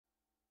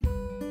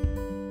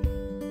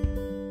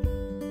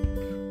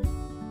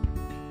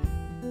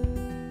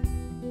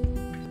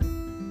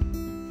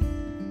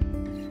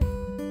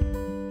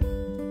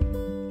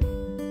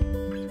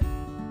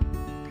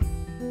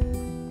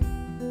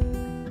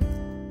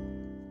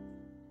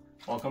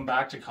Welcome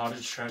back to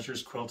Cottage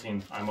Treasures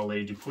Quilting. I'm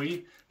Alain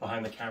Dupuis.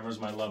 Behind the camera is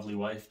my lovely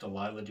wife,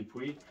 Delilah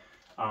Dupuis.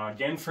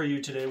 Again for you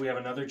today, we have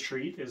another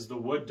treat, is the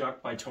Wood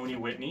Duck by Toni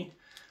Whitney.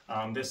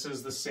 This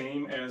is the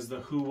same as the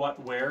Who,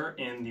 What, Where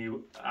in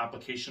the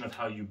application of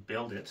how you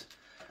build it.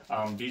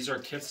 These are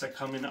kits that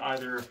come in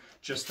either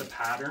just the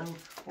pattern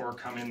or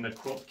come in the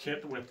quilt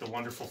kit with the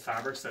wonderful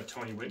fabrics that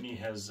Toni Whitney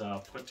has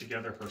put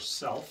together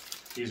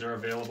herself. These are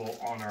available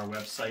on our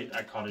website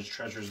at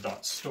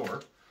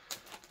Cottagetreasures.store.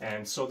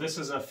 And so this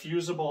is a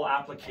fusible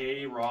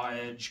applique raw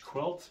edge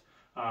quilt.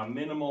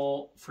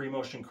 Minimal free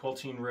motion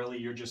quilting, really.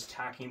 You're just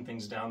tacking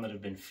things down that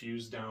have been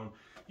fused down.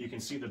 You can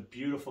see the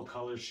beautiful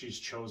colors she's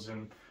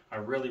chosen. I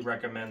really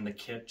recommend the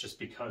kit just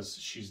because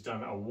she's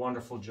done a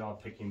wonderful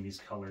job picking these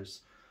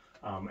colors.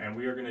 And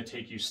we are going to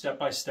take you step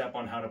by step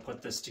on how to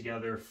put this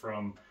together,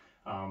 from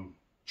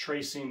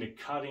tracing to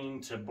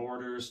cutting to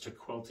borders to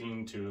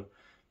quilting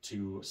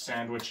to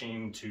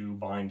sandwiching to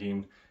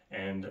binding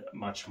and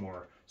much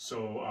more.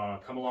 So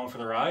come along for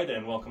the ride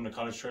and welcome to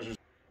Cottage Treasures.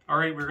 All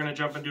right, we're going to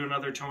jump into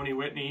another Toni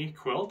Whitney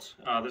quilt.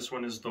 This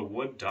one is the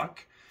Wood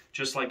Duck.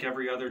 Just like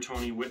every other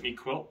Toni Whitney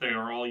quilt, they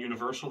are all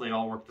universal. They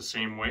all work the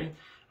same way.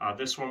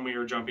 This one we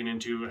are jumping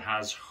into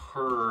has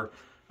her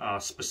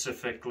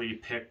specifically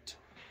picked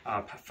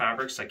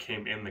fabrics that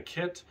came in the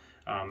kit.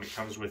 It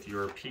comes with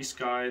your piece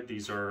guide.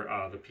 These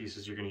are the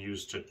pieces you're going to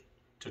use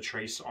to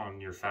trace on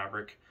your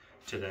fabric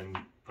to then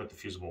put the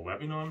fusible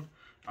webbing on.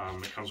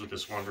 It comes with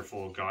this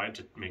wonderful guide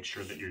to make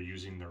sure that you're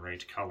using the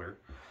right color.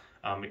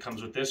 It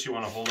comes with this. You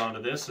want to hold on to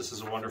this. This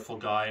is a wonderful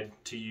guide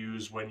to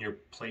use when you're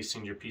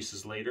placing your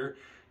pieces later,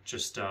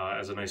 just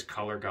as a nice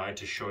color guide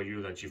to show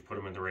you that you've put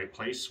them in the right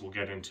place. We'll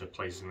get into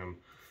placing them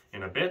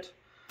in a bit.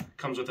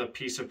 Comes with a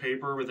piece of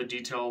paper with a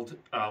detailed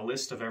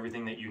list of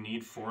everything that you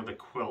need for the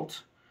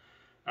quilt.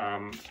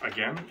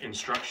 Again,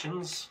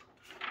 instructions,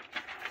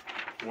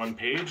 one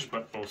page,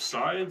 but both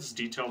sides,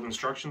 detailed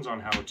instructions on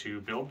how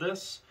to build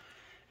this.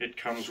 It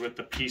comes with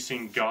the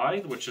piecing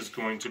guide, which is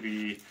going to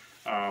be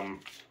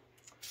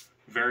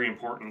very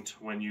important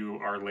when you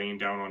are laying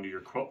down onto your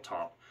quilt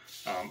top.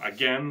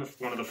 Again,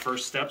 one of the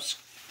first steps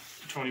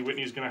Toni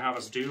Whitney is going to have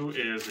us do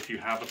is, if you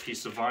have a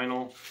piece of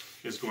vinyl,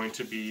 is going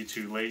to be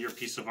to lay your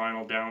piece of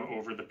vinyl down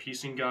over the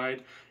piecing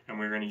guide, and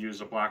we're going to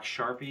use a black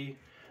Sharpie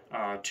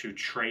to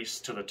trace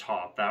to the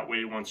top. That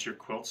way, once your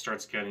quilt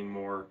starts getting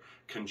more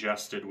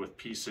congested with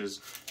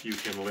pieces, you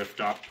can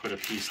lift up, put a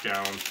piece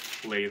down,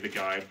 lay the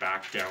guide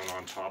back down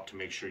on top to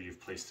make sure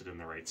you've placed it in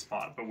the right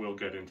spot, but we'll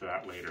get into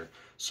that later.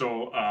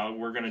 So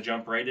we're going to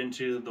jump right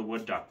into the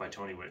Wood Duck by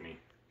Toni Whitney.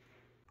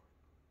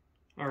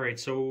 All right,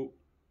 so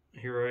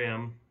here I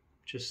am,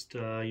 just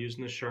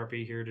using the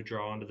Sharpie here to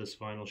draw onto this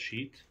vinyl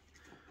sheet.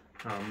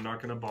 I'm not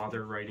going to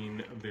bother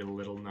writing the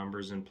little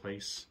numbers in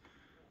place.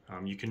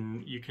 You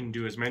can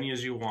do as many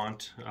as you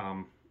want.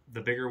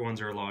 The bigger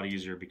ones are a lot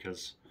easier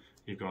because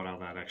you've got all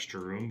that extra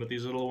room, but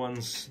these little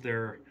ones,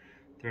 they're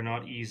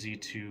not easy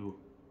to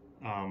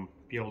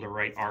be able to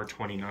write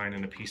R29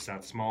 in a piece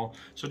that small,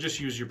 so just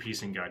use your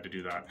piecing guide to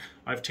do that.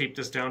 I've taped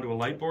this down to a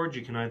light board.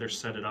 You can either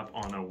set it up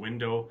on a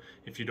window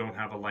if you don't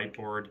have a light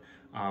board,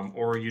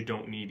 or you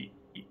don't need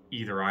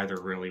either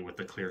really with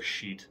the clear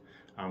sheet,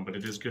 but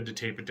it is good to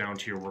tape it down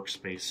to your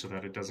workspace so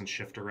that it doesn't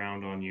shift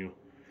around on you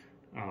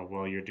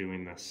while you're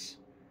doing this.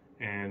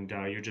 And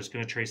you're just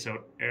going to trace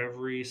out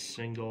every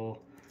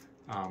single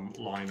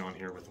line on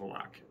here with a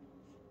lac.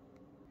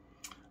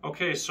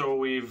 Okay, so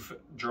we've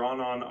drawn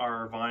on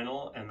our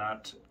vinyl, and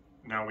that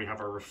now we have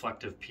our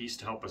reflective piece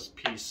to help us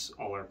piece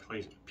all our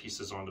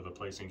pieces onto the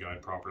placing guide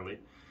properly.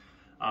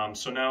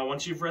 So now,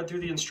 once you've read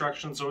through the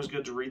instructions, it's always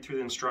good to read through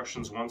the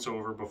instructions once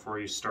over before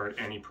you start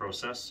any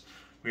process.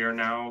 We are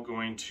now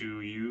going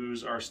to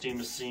use our Steam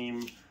to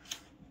Seam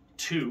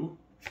 2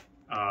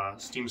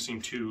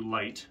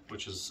 Light,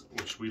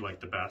 which we like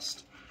the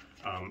best.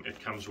 It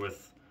comes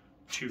with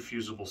two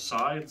fusible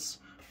sides.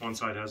 One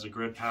side has a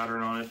grid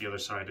pattern on it, the other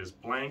side is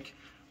blank.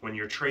 When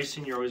you're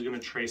tracing, you're always going to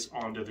trace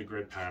onto the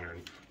grid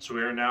pattern. So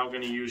we are now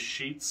going to use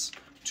sheets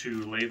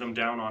to lay them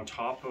down on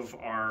top of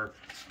our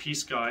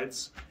piece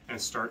guides and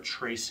start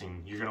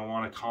tracing. You're going to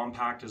want to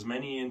compact as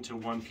many into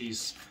one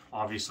piece,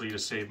 obviously, to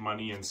save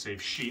money and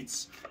save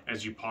sheets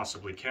as you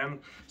possibly can.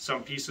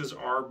 Some pieces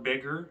are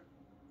bigger,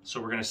 so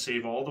we're going to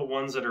save all the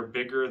ones that are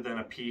bigger than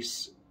a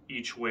piece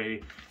each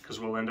way, because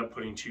we'll end up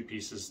putting two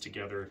pieces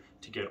together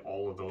to get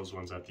all of those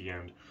ones at the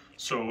end.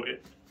 So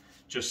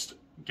just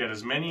get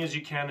as many as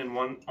you can in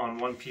on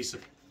one piece.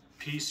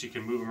 You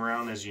can move them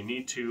around as you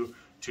need to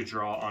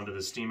draw onto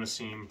the Steam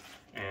Seam,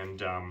 and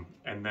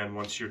then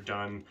once you're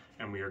done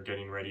and we are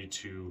getting ready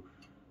to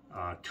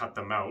cut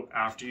them out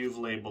after you've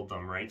labeled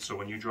them, right? So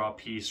when you draw a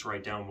piece,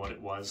 write down what it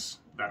was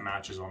that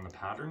matches on the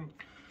pattern,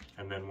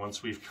 and then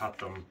once we've cut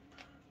them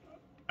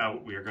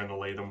out, we are going to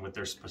lay them with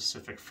their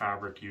specific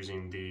fabric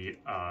using the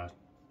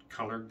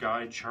color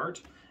guide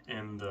chart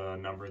and the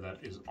number that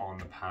is on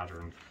the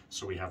pattern.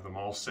 So we have them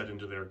all set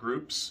into their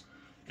groups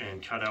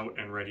and cut out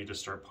and ready to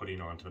start putting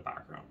onto the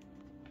background.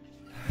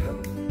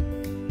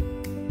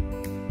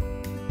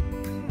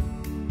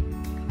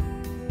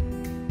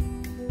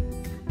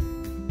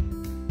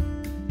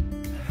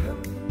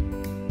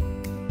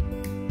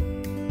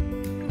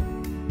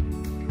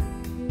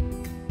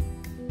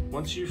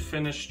 Once you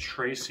finish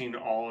tracing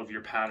all of your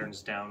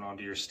patterns down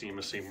onto your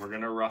steam seam, we're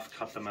gonna rough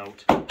cut them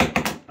out.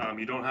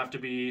 You don't have to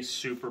be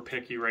super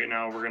picky right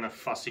now. We're gonna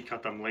fussy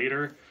cut them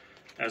later.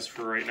 As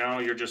for right now,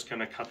 you're just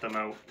gonna cut them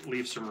out,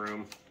 leave some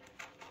room.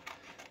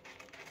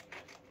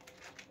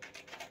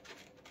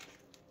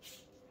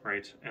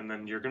 Right, and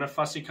then you're gonna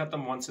fussy cut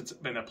them once it's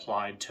been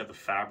applied to the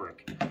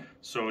fabric.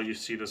 So you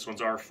see this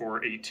one's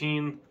R4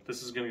 18.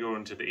 This is gonna go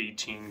into the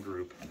 18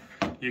 group.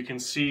 You can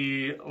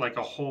see like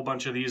a whole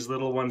bunch of these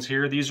little ones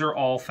here. These are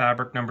all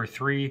fabric number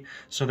 3,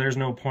 so there's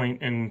no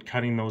point in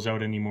cutting those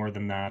out any more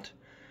than that.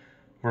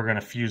 We're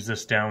gonna fuse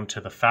this down to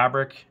the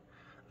fabric.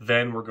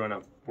 Then we're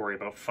gonna worry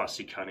about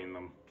fussy cutting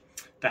them.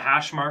 The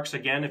hash marks,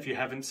 again, if you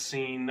haven't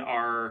seen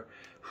our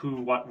Who,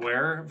 What,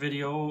 Where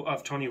video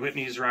of Toni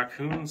Whitney's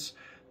raccoons,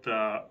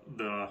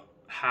 the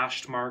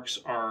hashed marks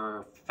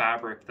are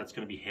fabric that's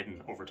going to be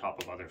hidden over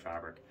top of other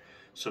fabric.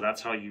 So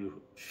that's how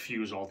you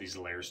fuse all these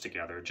layers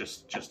together,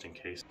 just in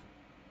case.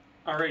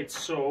 All right,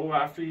 so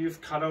after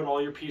you've cut out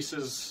all your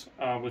pieces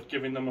with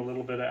giving them a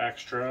little bit of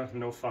extra,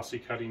 no fussy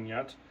cutting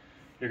yet,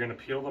 you're going to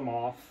peel them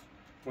off.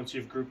 Once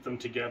you've grouped them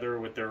together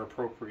with their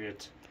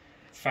appropriate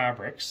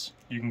fabrics,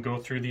 you can go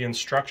through the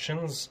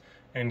instructions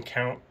and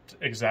count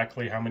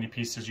exactly how many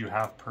pieces you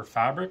have per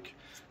fabric.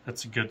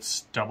 That's a good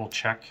double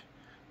check,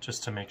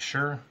 just to make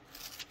sure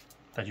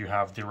that you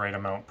have the right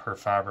amount per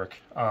fabric.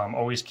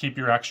 Always keep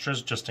your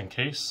extras just in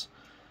case.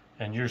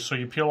 And so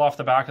you peel off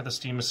the back of the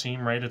steam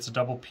seam, right? It's a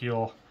double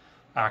peel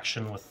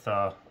action with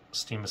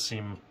steam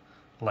seam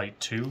light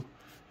 2,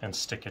 and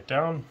stick it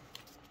down.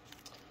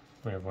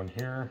 We have one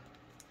here,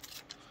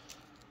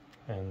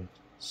 and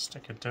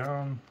stick it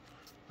down,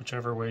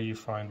 whichever way you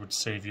find would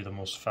save you the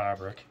most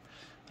fabric.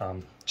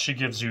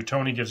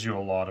 Toni gives you a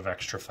lot of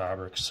extra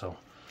fabric, so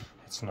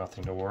it's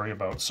nothing to worry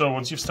about. So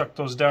once you've stuck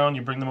those down,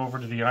 you bring them over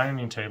to the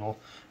ironing table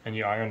and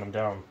you iron them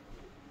down.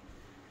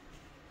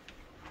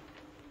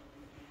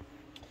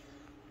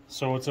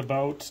 So it's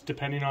about,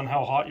 depending on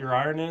how hot your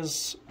iron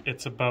is,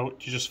 it's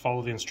about, you just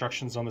follow the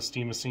instructions on the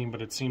steam seam,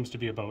 but it seems to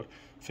be about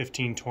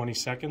 15-20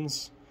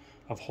 seconds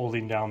of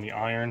holding down the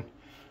iron.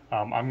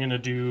 I'm gonna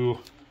do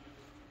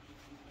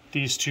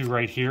these two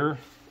right here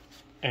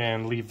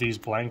and leave these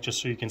blank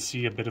just so you can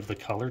see a bit of the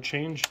color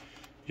change.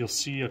 You'll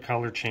see a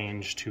color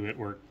change to it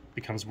where it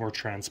becomes more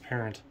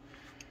transparent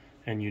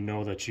and you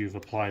know that you've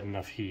applied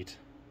enough heat.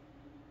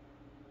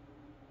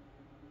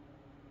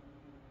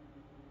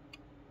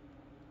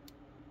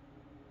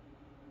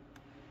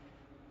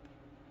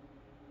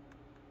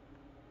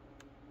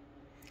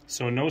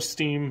 So no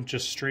steam,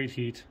 just straight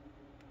heat.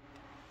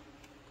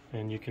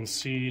 And you can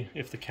see,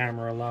 if the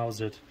camera allows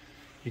it,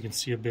 you can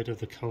see a bit of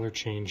the color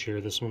change here.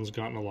 This one's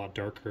gotten a lot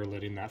darker,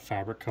 letting that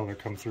fabric color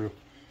come through.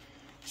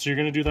 So you're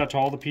going to do that to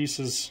all the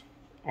pieces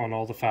on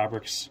all the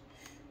fabrics.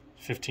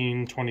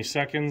 15-20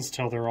 seconds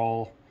till they're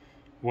all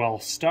well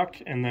stuck,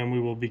 and then we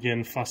will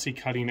begin fussy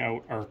cutting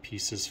out our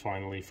pieces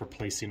finally for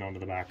placing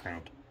onto the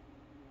background.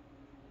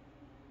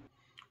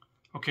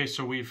 Okay,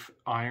 so we've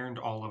ironed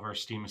all of our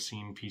steam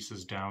seam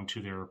pieces down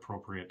to their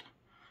appropriate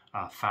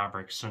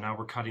fabric, so now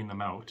we're cutting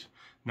them out.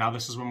 Now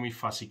this is when we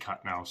fussy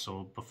cut now.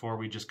 So before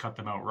we just cut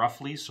them out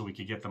roughly so we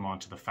could get them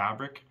onto the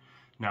fabric.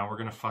 Now we're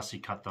going to fussy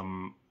cut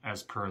them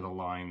as per the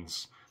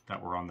lines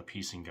that were on the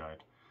piecing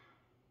guide.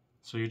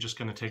 So you're just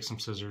going to take some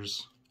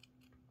scissors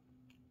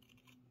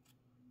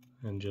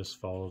and just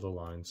follow the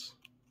lines.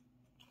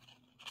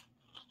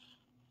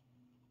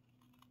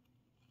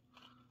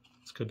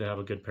 It's good to have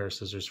a good pair of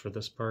scissors for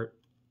this part.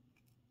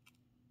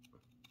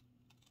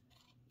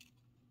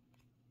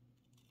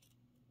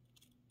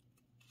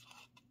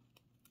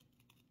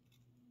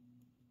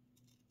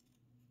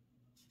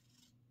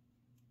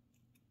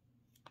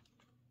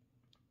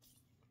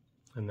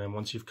 And then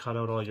once you've cut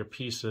out all your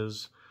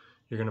pieces,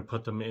 you're going to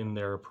put them in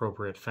their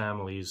appropriate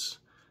families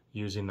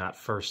using that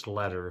first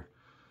letter.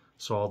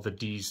 So all the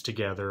D's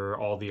together,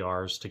 all the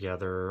R's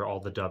together, all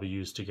the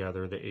W's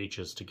together, the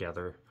H's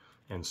together,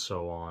 and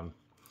so on.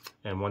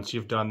 And once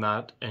you've done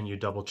that and you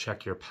double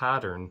check your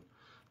pattern,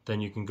 then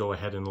you can go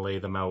ahead and lay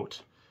them out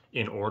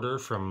in order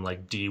from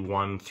like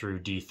D1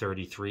 through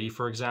D33,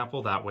 for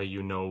example. That way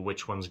you know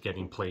which one's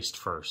getting placed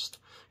first,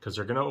 because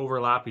they're going to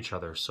overlap each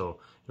other. So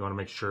you want to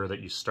make sure that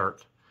you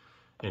start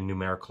in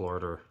numerical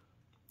order.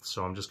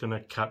 So I'm just going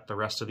to cut the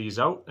rest of these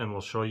out and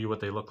we'll show you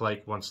what they look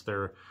like once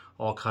they're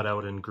all cut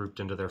out and grouped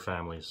into their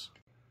families.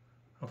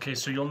 Okay,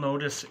 so you'll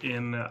notice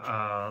in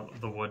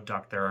the wood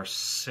duck there are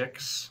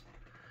 6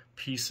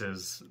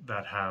 pieces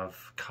that have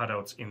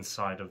cutouts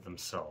inside of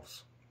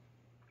themselves.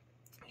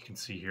 You can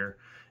see here,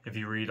 if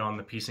you read on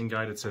the piecing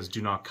guide, it says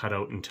do not cut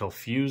out until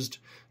fused.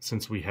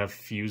 Since we have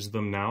fused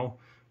them now,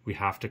 we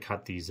have to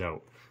cut these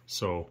out.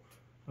 So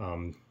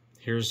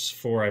here's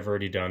 4 I've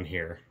already done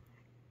here.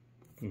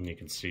 And you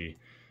can see,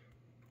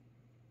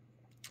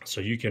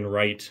 so you can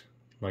write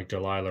like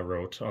Delilah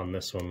wrote on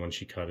this one when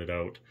she cut it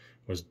out,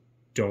 was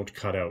don't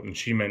cut out, and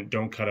she meant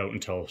don't cut out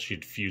until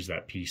she'd fused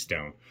that piece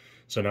down.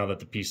 So now that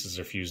the pieces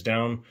are fused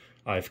down,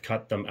 I've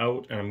cut them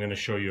out and I'm going to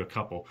show you a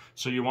couple.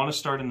 So you want to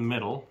start in the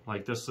middle,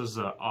 like this is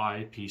an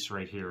I piece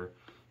right here.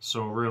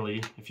 So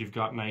really, if you've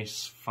got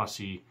nice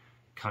fussy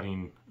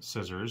cutting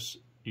scissors,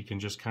 you can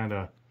just kind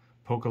of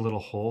poke a little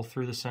hole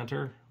through the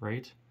center,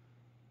 right?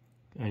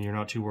 And you're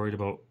not too worried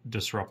about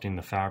disrupting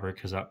the fabric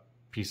because that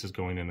piece is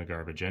going in the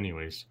garbage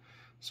anyways.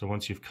 So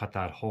once you've cut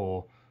that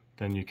hole,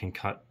 then you can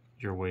cut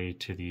your way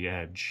to the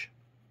edge.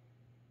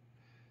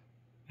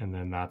 And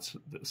then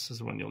this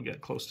is when you'll get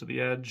close to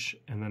the edge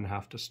and then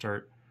have to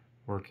start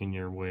working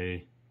your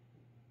way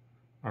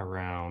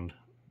around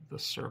the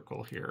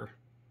circle here,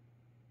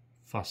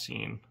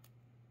 fussying.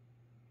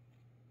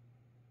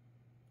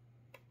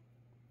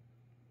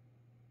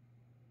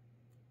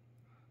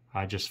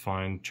 I just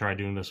find try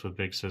doing this with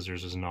big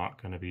scissors is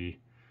not going to be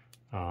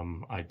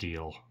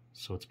ideal.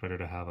 So it's better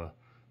to have a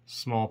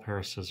small pair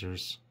of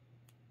scissors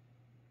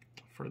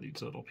for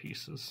these little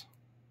pieces.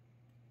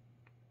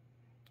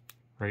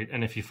 Right,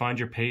 and if you find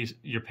your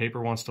paper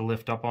wants to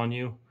lift up on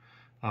you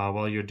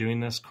while you're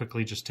doing this,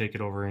 quickly just take it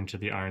over into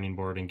the ironing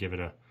board and give it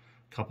a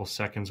couple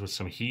seconds with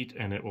some heat,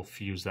 and it will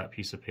fuse that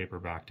piece of paper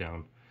back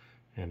down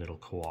and it'll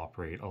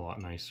cooperate a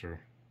lot nicer.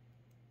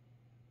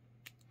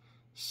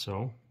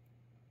 So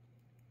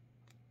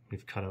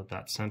we've cut out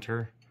that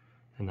center,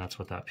 and that's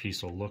what that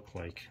piece will look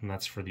like, and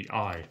that's for the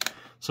eye.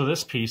 So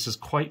this piece is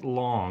quite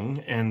long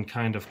and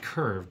kind of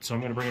curved, so I'm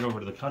going to bring it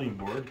over to the cutting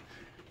board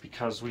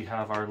because we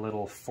have our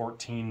little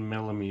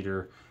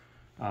 14mm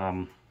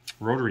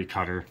rotary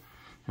cutter,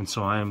 and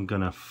so I am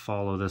going to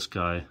follow this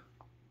guy,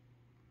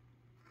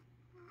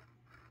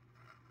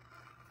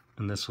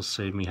 and this will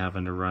save me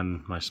having to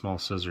run my small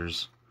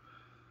scissors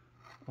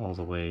all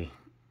the way.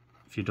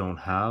 If you don't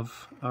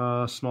have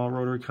a small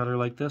rotary cutter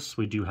like this,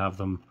 we do have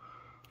them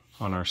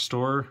on our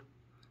store,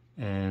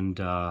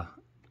 and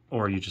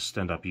or you just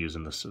end up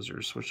using the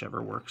scissors,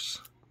 whichever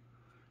works,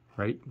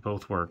 right?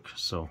 Both work.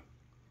 So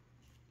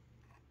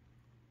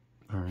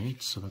all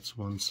right, so that's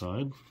one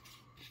side.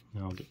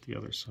 Now I'll get the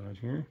other side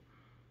here.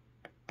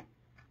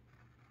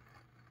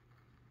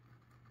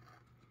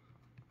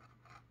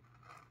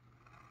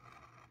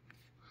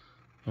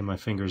 And my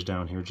fingers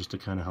down here just to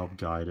kind of help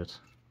guide it.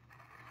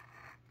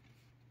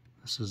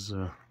 This is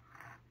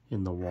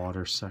in the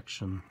water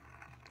section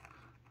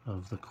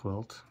of the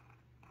quilt.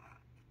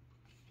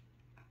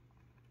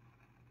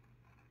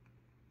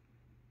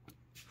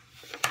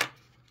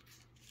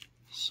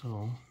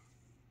 So,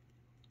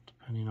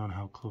 depending on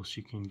how close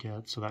you can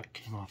get, so that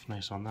came off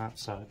nice on that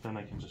side, then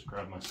I can just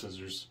grab my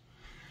scissors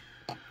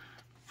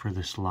for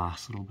this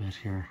last little bit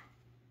here.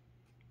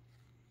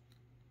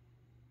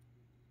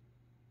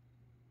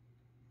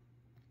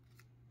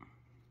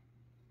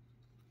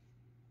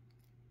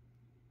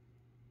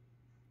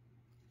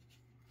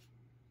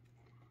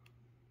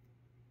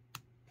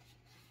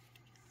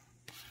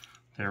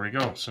 There we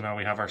go. So now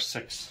we have our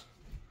six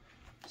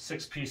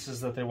pieces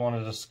that they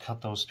wanted us to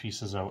cut those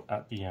pieces out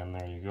at the end.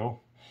 There you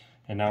go.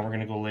 And now we're going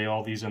to go lay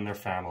all these in their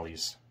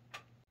families.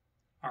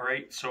 All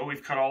right, so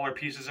we've cut all our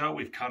pieces out.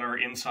 We've cut our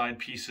inside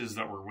pieces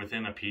that were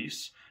within a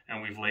piece,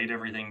 and we've laid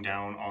everything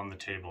down on the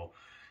table.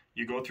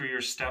 You go through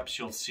your steps,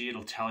 you'll see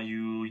it'll tell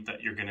you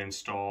that you're going to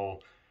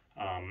install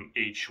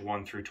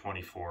H1 through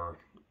 24.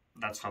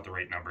 That's not the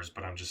right numbers,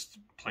 but I'm just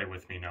play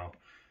with me now.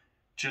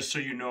 Just so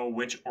you know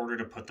which order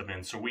to put them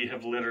in. So we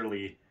have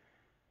literally,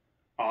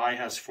 I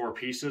has 4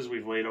 pieces,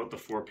 we've laid out the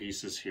 4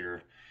 pieces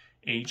here.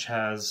 H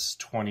has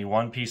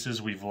 21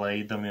 pieces, we've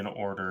laid them in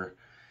order.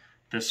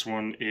 This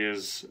one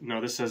is,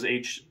 no, this says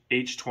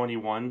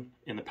H21.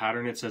 In the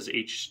pattern it says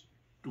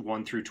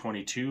H1 through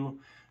 22.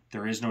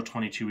 There is no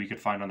 22 we could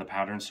find on the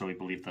pattern, so we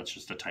believe that's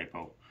just a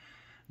typo.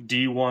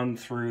 D1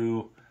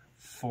 through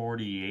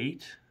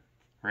 48,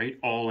 right?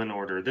 All in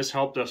order. This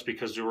helped us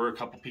because there were a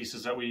couple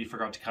pieces that we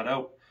forgot to cut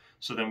out.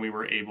 So then we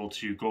were able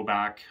to go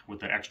back with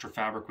the extra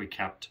fabric we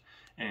kept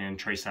and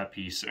trace that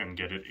piece and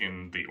get it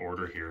in the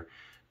order here.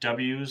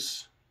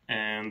 W's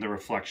and the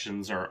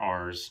reflections are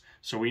R's.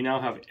 So we now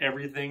have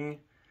everything,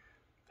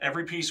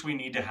 every piece we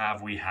need to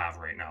have, we have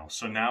right now.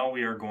 So now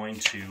we are going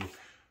to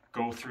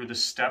go through the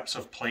steps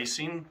of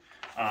placing.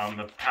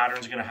 The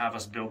pattern's going to have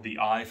us build the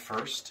eye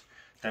first.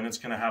 Then it's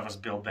going to have us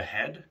build the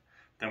head.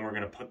 Then we're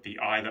going to put the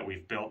eye that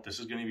we've built.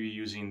 This is going to be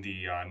using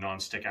the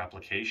non-stick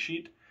applique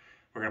sheet.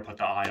 We're going to put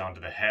the eye onto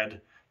the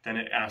head. Then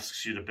it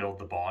asks you to build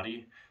the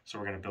body. So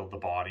we're going to build the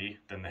body.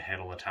 Then the head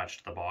will attach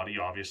to the body,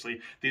 obviously.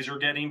 These are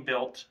getting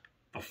built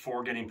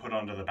before getting put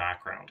onto the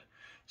background.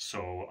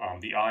 So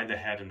the eye, the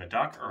head, and the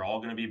duck are all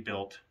going to be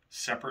built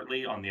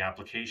separately on the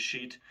applique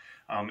sheet.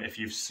 If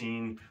you've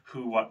seen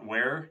Who, What,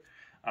 Where,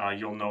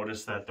 you'll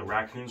notice that the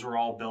raccoons were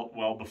all built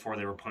well before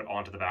they were put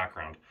onto the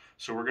background.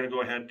 So we're going to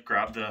go ahead,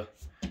 grab the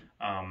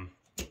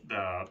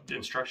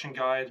instruction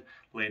guide,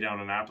 lay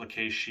down an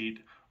applique sheet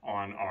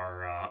on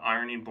our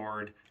ironing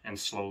board, and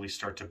slowly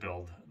start to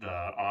build the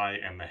eye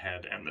and the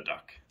head and the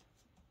duck.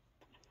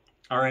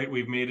 All right,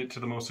 we've made it to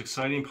the most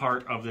exciting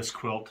part of this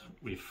quilt.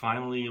 We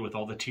finally, with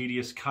all the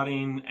tedious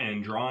cutting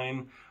and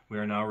drawing, we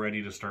are now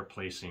ready to start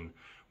placing.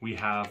 We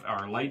have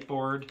our light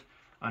board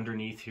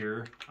underneath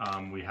here.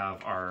 We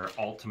have our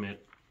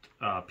ultimate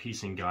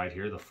piecing guide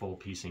here, the full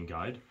piecing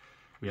guide.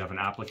 We have an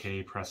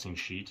applique pressing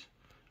sheet.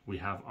 we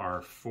have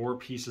our 4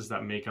 pieces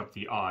that make up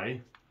the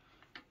eye.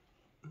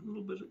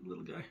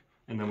 Little guy.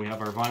 And then we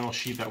have our vinyl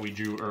sheet that we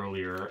drew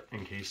earlier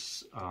in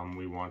case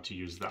we want to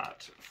use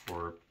that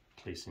for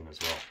placing as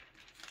well.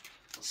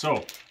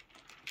 So,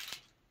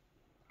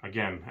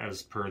 again,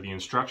 as per the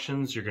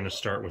instructions, you're going to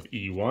start with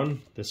E1.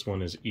 This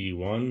one is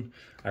E1.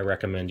 I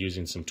recommend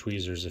using some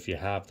tweezers if you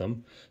have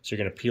them. So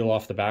you're going to peel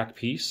off the back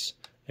piece,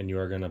 and you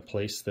are going to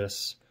place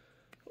this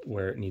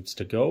where it needs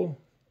to go,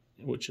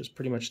 which is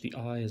pretty much the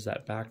eye is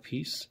that back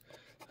piece.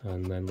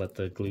 And then let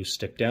the glue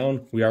stick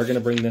down. We are going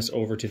to bring this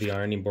over to the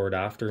ironing board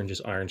after and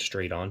just iron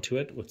straight onto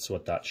it. That's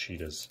what that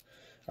sheet is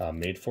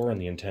made for and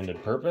the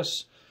intended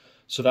purpose.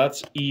 So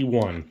that's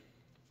E1.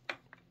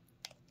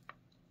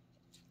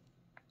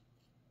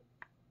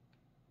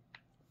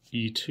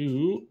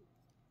 E2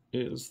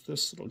 is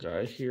this little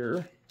guy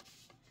here.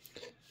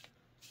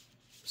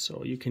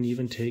 So you can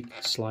even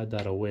slide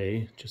that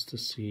away just to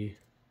see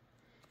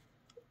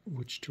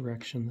which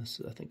direction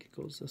this is. I think it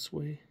goes this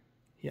way.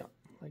 Yeah,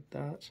 like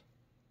that.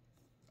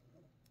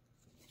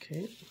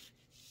 Okay.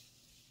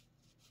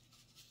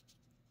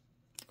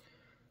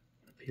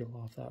 Peel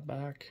off that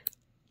back.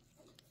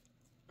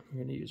 We're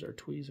going to use our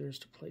tweezers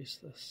to place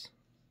this.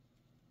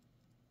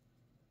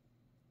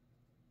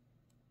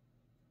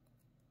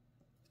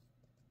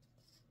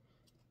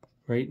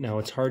 Right now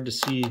it's hard to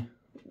see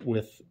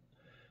with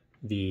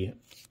the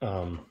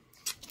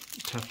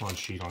Teflon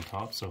sheet on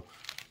top, so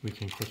we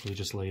can quickly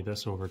just lay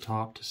this over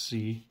top to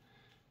see,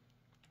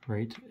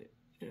 right?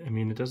 I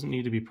mean, it doesn't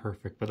need to be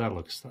perfect, but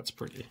that's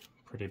pretty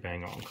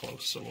bang on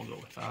close, so we'll go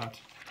with that.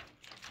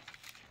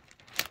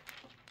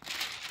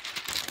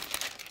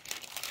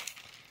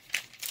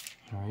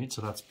 All right,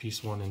 so that's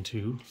piece 1 and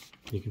 2.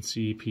 You can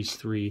see piece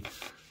 3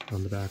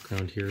 on the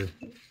background here,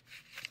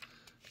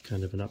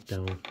 kind of an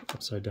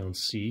upside down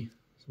C.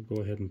 So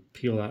go ahead and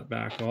peel that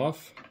back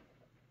off.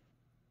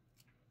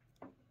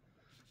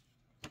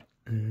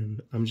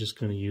 And I'm just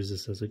going to use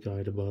this as a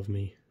guide above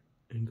me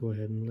and go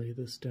ahead and lay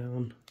this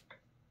down.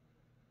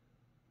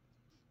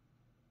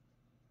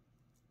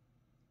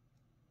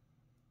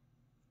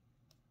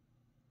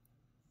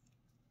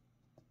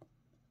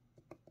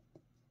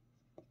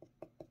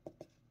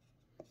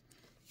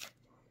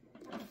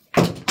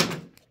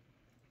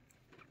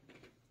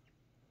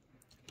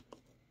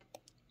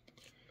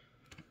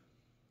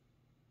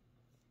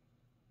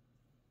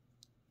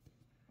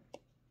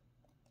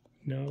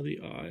 Now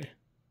the eye.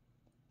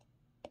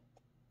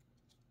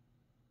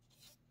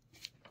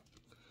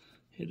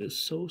 It is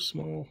so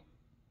small.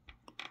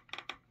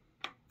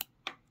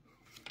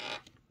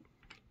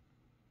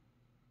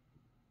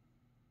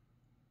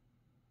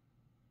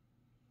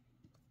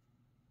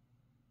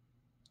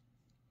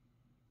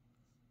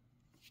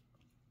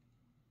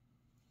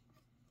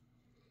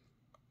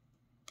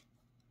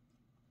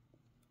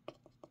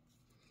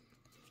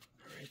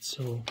 All right,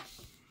 so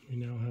we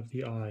now have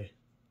the eye.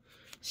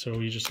 So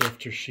you just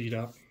lift your sheet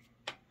up,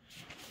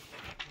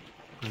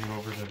 bring it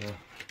over to the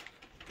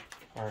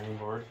ironing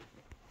board.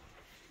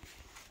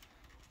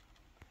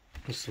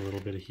 Just a little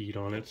bit of heat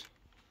on it.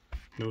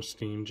 No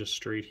steam, just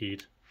straight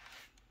heat.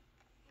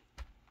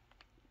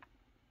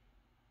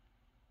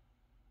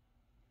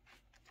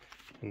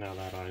 And now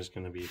that eye is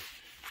going to be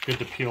good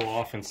to peel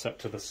off and set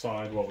to the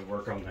side while we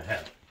work on the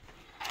head.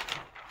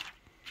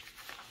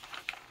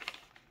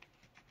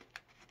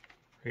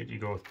 Right, you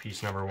go with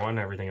piece number 1,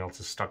 everything else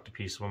is stuck to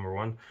piece number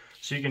 1.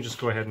 So you can just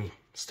go ahead and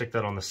stick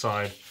that on the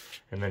side,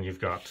 and then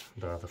you've got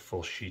the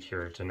full sheet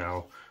here to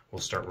now we'll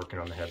start working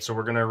on the head. So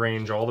we're going to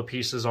arrange all the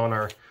pieces on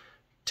our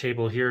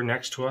table here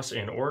next to us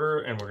in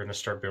order, and we're going to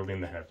start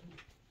building the head.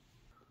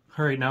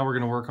 All right, now we're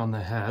going to work on the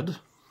head,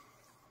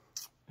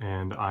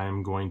 and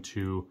I'm going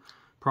to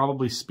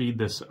probably speed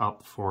this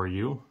up for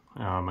you.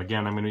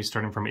 Again, I'm going to be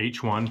starting from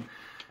H1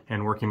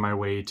 and working my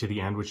way to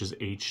the end, which is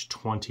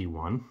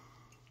H21.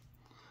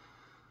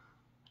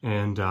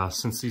 And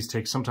since these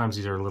sometimes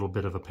these are a little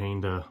bit of a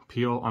pain to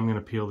peel, I'm going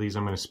to peel these.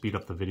 I'm going to speed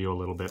up the video a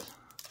little bit.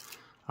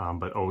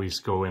 But always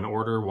go in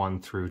order, 1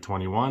 through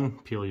 21.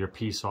 Peel your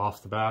piece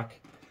off the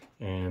back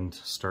and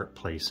start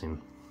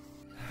placing.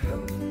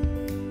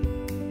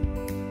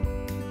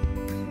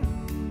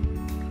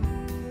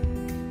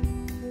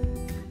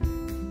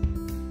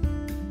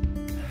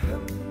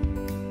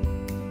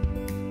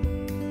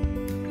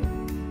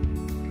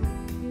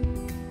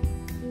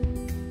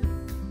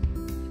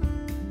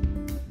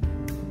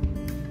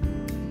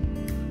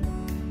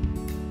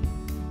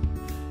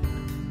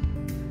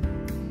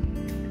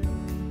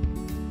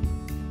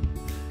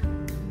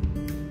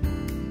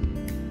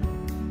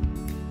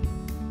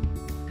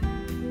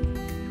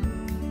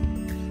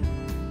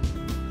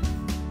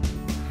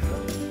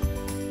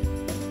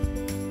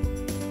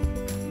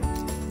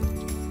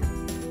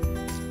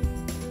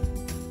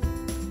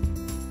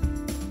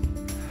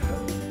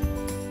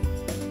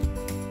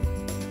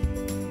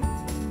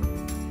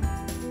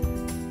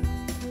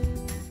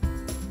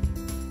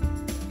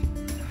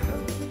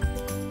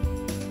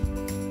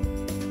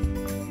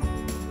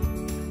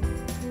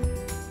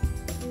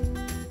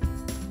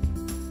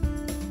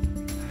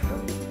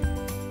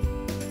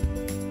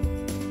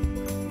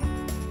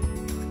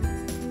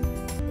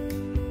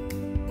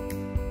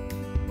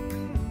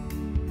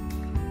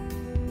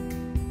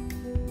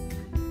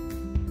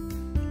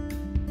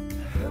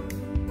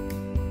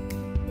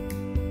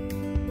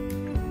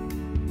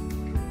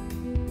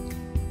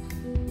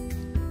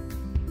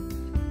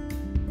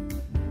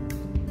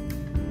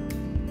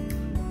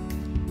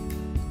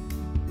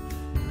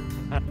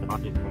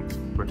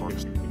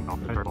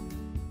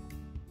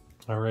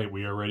 All right,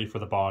 we are ready for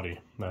the body.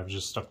 I've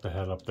just stuck the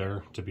head up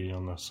there to be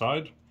on the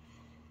side.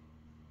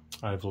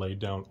 I've laid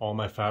down all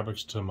my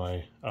fabrics to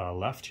my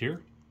left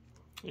here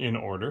in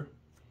order.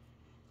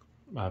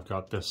 I've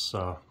got this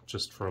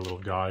just for a little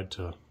guide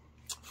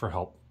for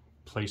help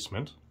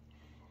placement.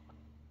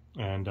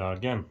 And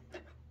again,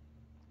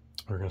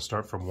 we're going to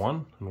start from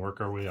 1 and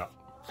work our way up.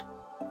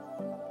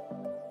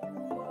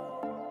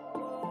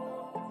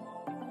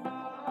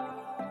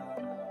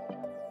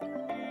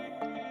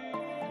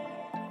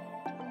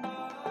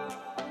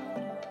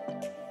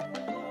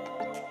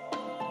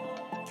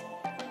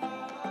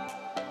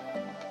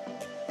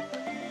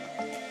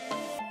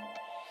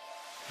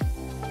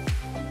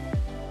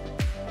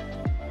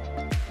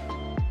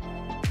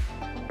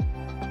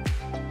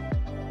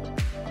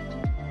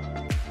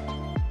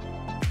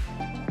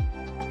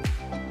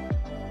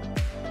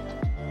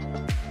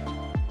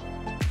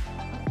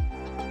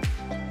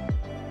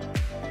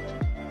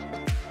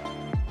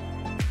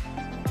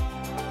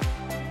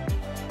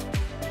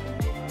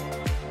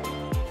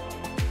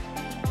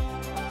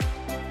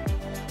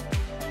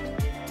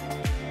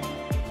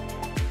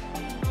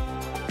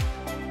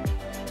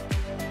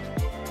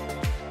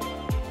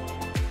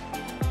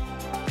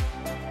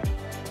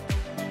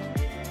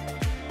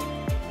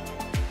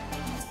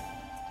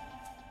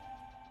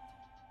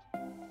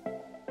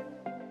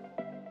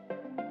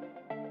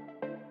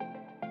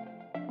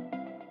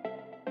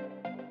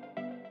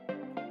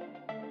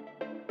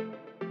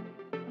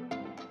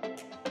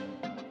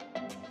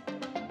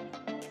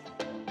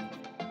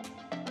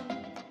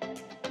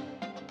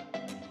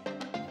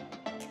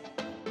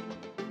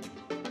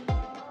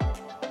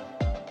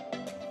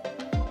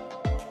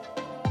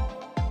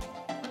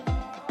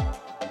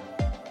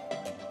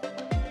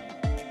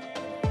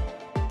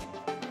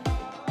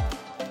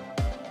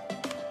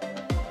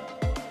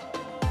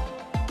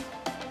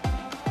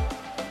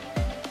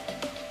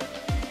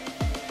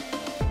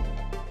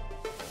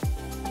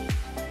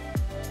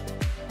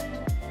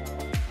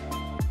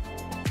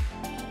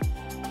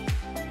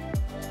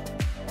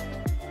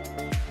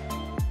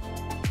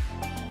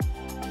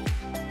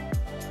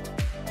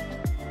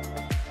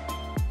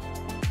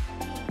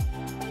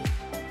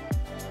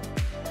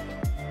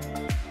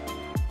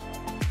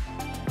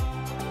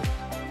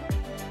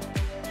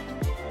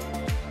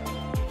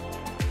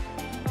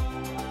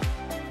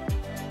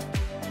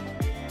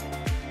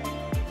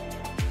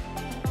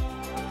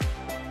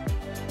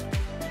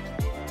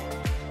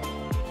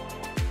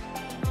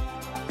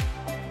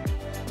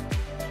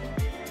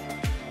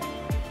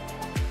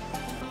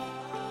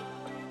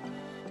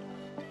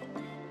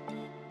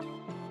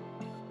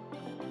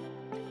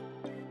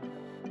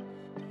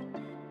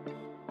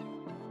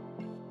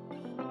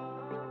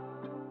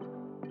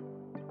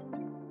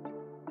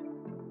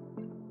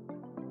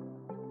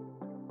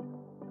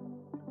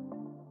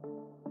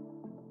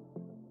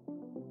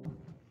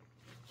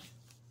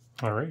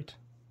 All right,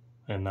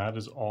 and that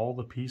is all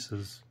the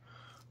pieces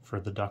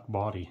for the duck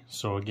body.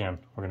 So again,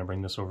 we're gonna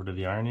bring this over to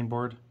the ironing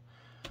board,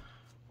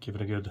 give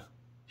it a good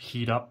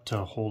heat up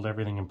to hold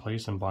everything in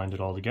place and bind it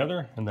all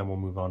together, and then we'll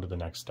move on to the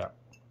next step.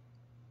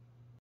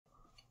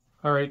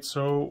 All right,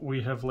 so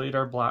we have laid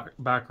our black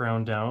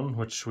background down,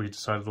 which we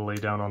decided to lay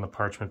down on the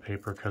parchment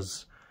paper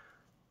because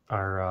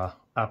our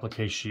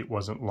applique sheet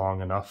wasn't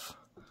long enough.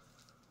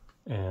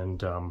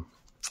 And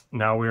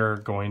now we are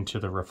going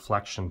to the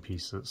reflection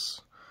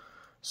pieces.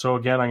 So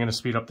again, I'm going to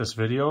speed up this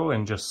video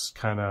and just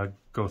kind of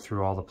go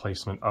through all the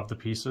placement of the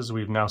pieces.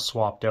 We've now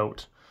swapped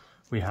out.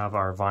 We have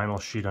our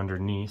vinyl sheet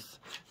underneath,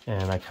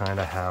 and I kind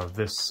of have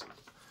this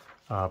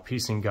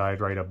piecing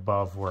guide right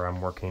above where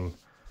I'm working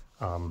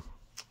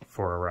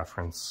for a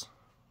reference.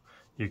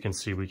 You can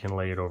see we can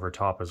lay it over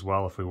top as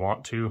well if we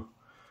want to,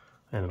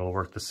 and it'll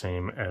work the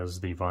same as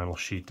the vinyl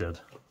sheet did.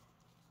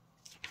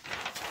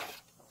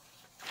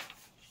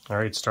 All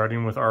right,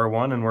 starting with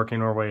R1 and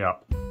working our way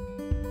up.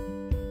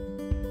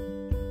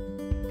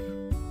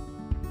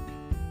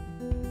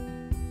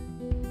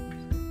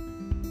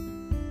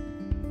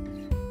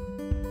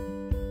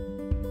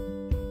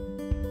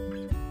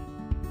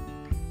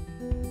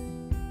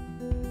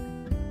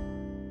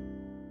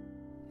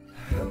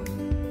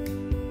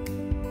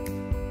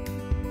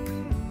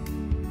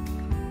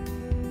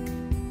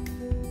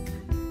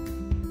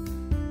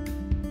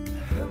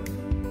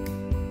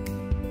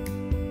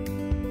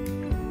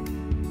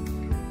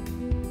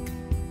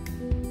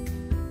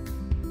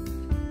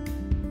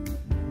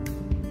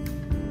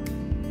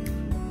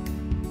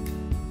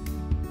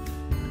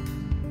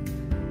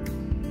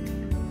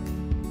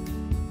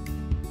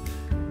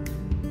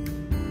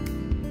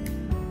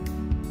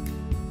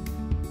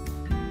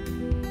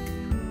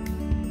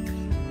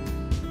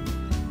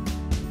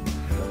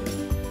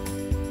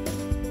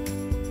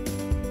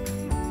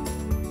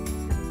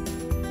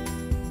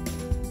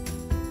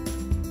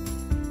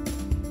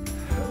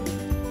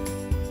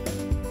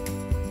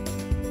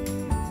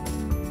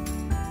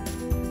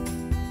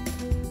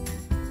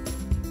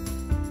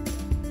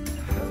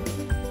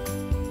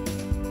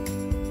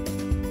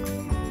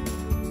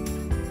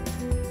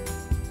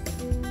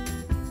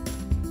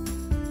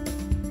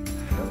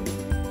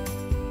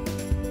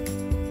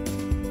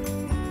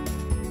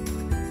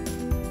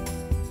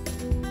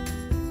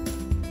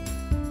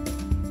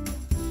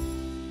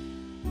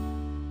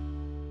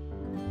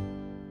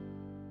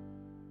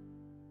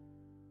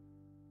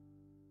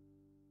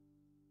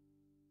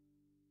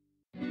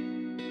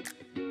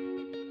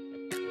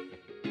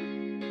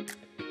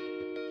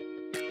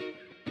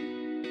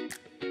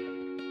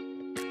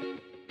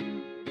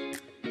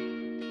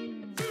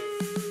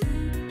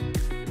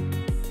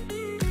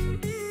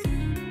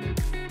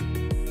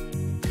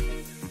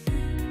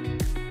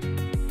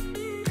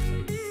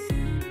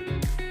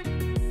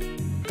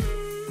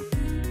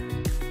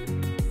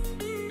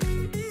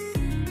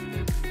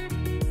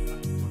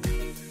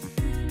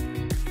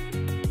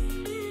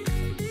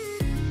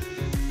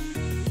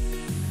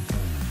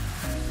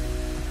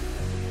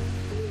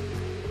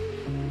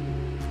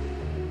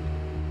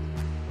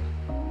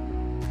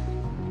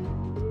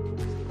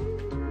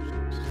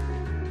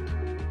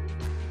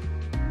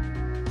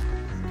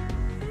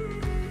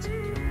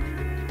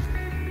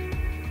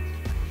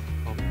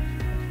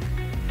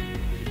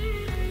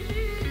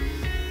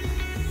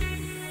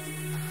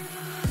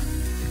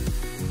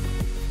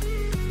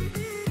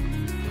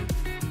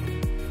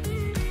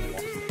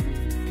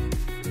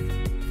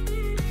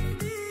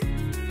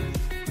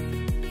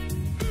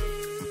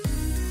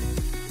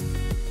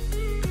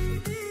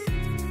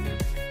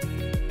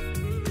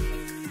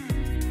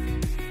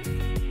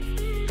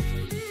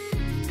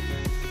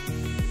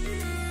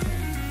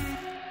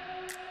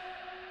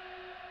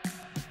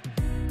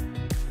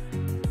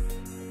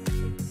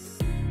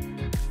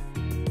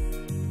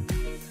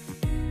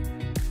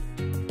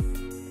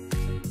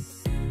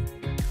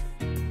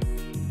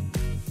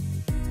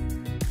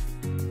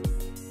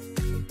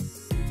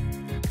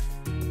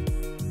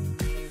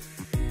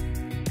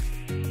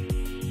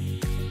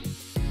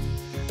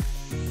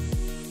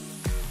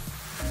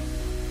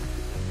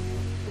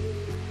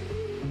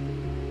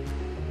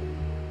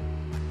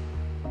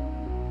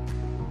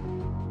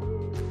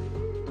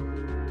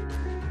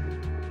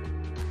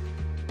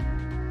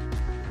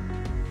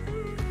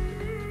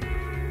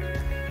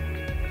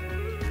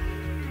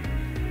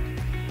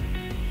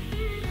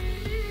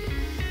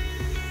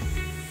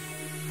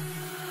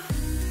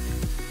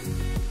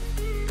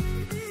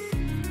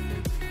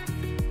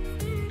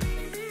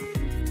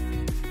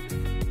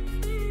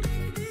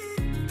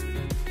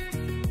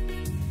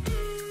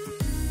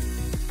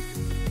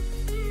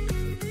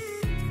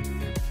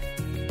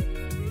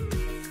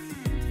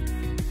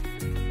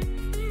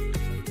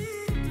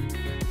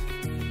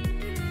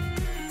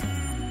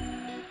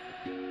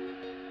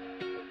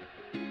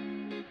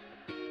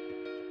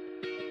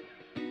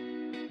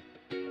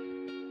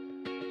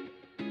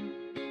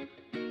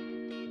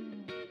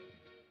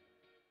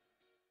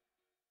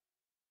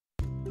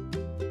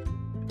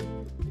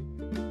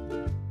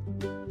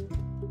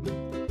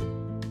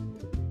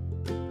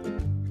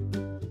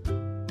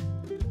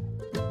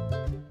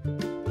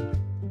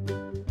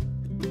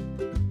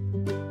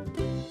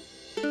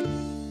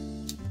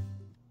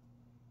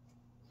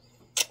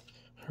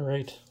 All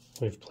right,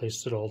 we've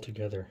placed it all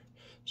together.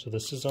 So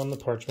this is on the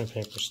parchment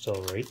paper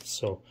still, right?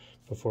 So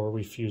before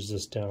we fuse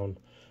this down,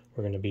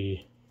 we're going to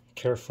be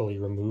carefully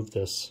remove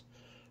this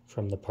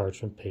from the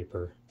parchment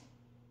paper,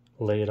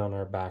 lay it on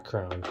our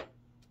background,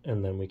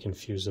 and then we can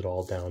fuse it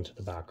all down to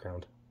the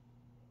background.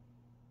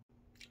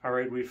 All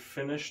right, we've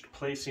finished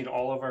placing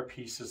all of our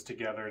pieces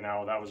together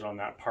now. That was on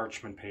that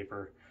parchment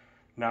paper.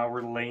 Now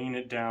we're laying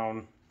it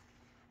down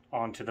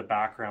onto the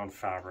background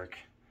fabric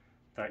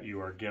that you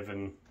are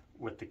given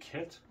with the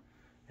kit.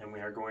 And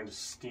we are going to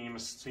steam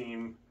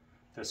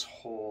this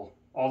whole,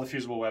 all the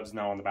fusible webs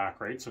now on the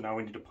back, right? So now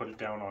we need to put it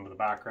down onto the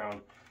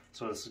background.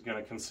 So this is going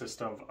to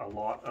consist of a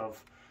lot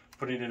of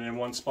putting it in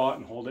one spot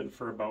and hold it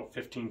for about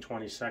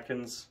 15-20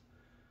 seconds,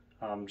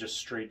 just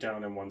straight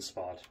down in one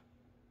spot.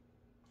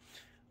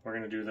 We're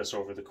going to do this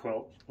over the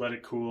quilt, let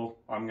it cool.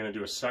 I'm going to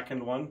do a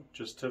second one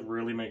just to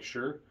really make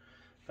sure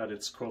that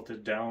it's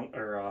quilted down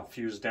or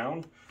fused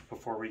down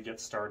before we get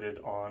started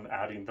on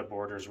adding the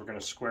borders. We're going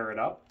to square it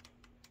up.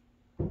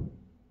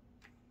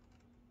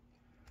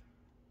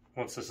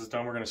 Once this is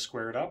done, we're going to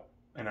square it up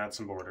and add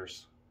some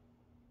borders.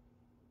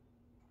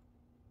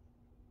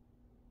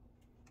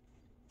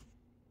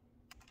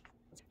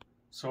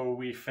 So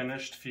we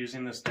finished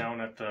fusing this down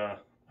at the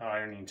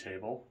ironing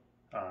table,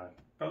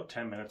 about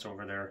 10 minutes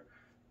over there,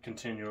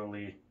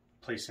 continually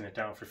placing it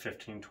down for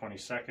 15-20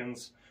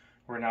 seconds.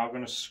 We're now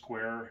going to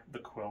square the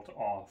quilt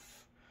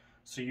off.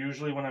 So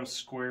usually when I'm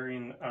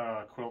squaring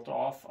a quilt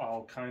off,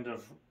 I'll kind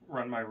of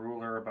run my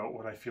ruler about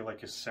what I feel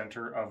like is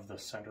center of the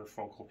center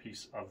focal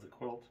piece of the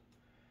quilt.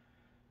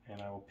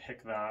 And I will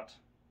pick that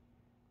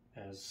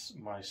as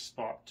my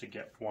spot to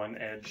get one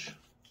edge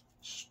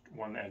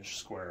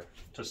square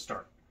to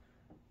start.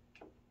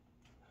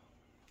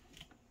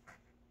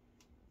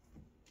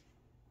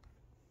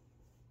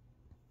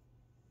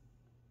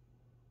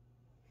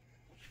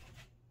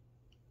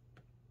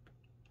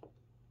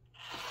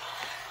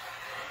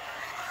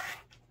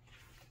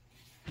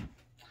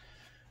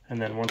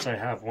 And then once I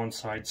have one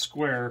side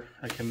square,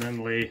 I can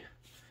then lay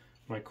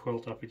my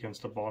quilt up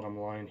against the bottom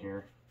line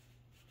here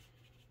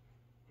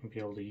and be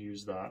able to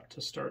use that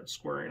to start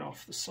squaring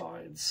off the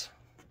sides.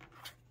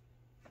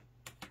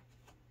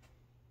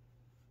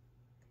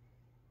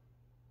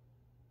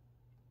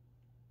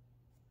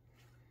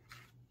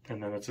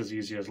 And then it's as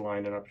easy as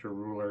lining up your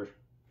ruler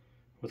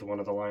with one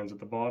of the lines at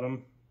the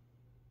bottom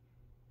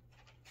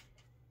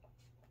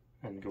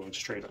and going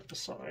straight up the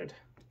side.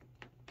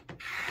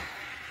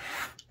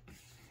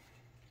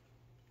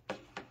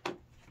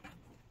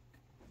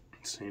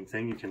 Same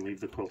thing, you can leave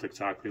the quilt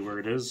exactly where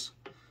it is,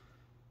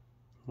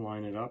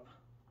 line it up.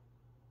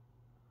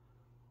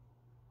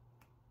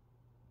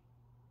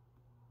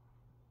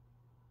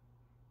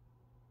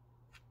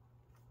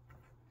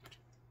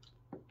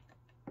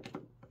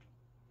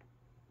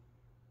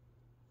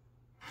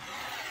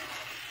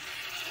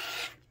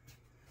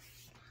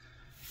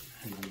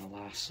 And then the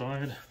last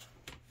side.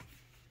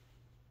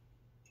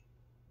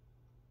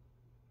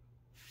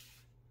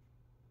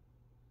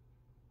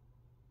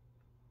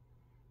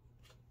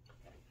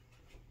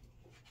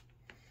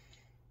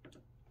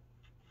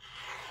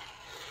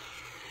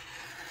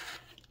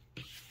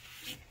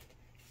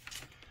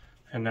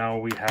 And now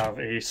we have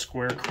a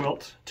square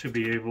quilt to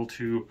be able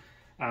to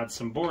add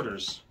some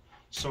borders.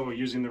 So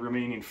using the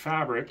remaining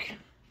fabric,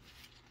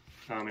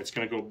 it's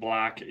going to go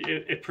black.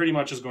 It pretty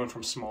much is going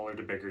from smaller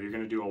to bigger. You're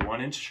going to do a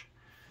 1-inch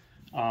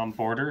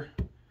border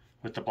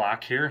with the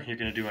black here. You're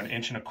going to do 1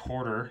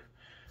 1/4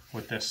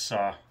 with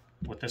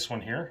this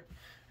one here,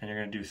 and you're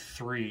going to do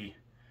 3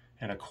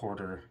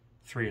 1/4,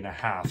 3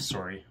 1/2,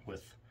 sorry,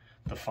 with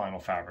the final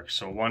fabric.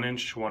 So 1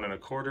 inch, 1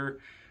 1/4.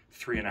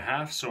 3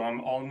 1/2. So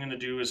all I'm going to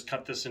do is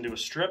cut this into a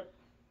strip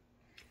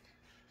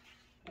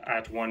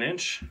at 1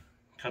 inch,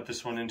 cut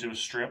this one into a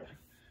strip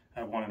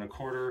at 1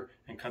 1/4,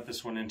 and cut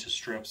this one into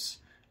strips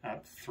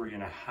at 3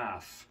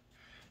 1/2.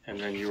 And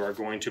then you are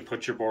going to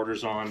put your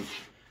borders on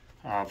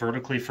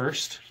vertically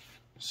first.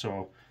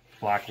 So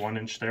black 1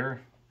 inch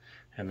there,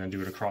 and then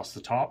do it across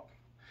the top.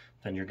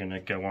 Then you're going to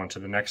go on to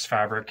the next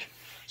fabric,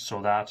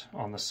 so that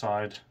on the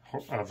side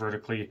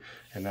vertically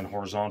and then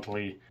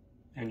horizontally.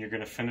 And you're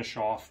going to finish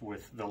off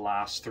with the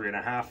last 3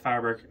 1/2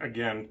 fabric,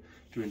 again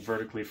doing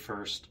vertically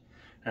first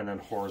and then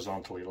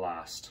horizontally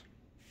last.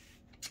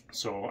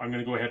 So I'm going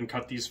to go ahead and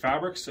cut these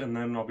fabrics, and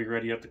then I'll be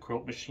ready at the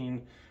quilt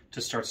machine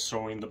to start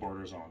sewing the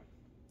borders on.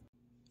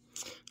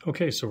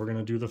 Okay, so we're going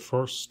to do the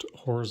first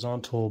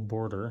horizontal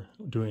border,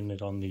 doing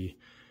it on the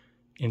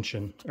the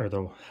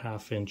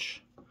 1/2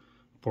 inch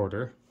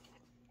border.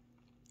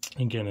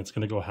 Again, it's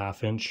going to go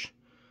 1/2 inch,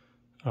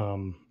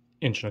 1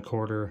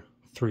 1/4,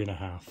 3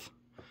 1/2.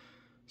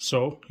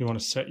 So you want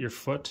to set your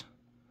foot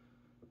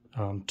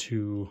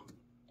to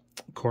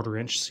 1/4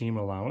 inch seam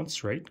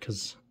allowance, right?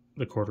 Because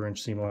the 1/4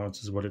 inch seam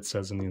allowance is what it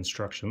says in the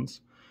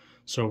instructions.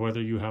 So whether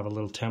you have a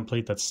little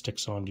template that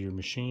sticks onto your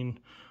machine,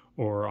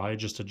 or I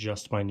just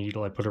adjust my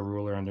needle, I put a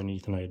ruler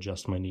underneath and I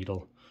adjust my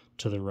needle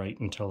to the right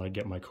until I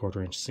get my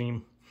 1/4 inch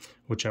seam,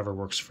 whichever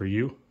works for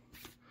you.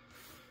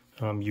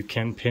 You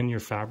can pin your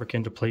fabric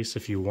into place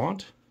if you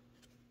want.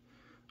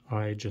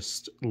 I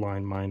just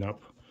line mine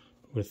up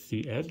with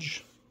the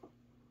edge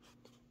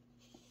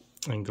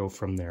and go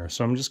from there.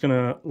 So I'm just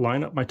gonna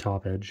line up my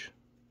top edge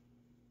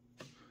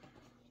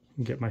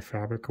and get my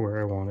fabric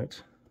where I want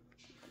it.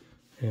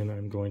 And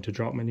I'm going to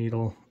drop my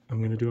needle. I'm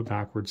going to do a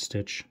backward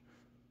stitch.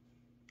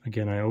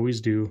 Again, I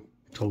always do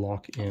to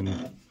lock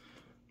in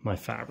my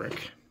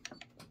fabric,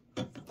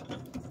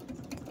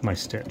 my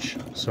stitch.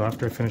 So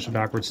after I finish the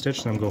backward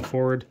stitch, then go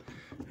forward,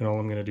 and all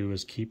I'm going to do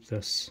is keep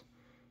this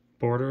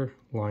border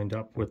lined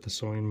up with the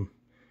sewing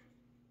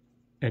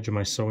edge of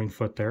my sewing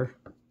foot there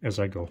as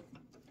I go.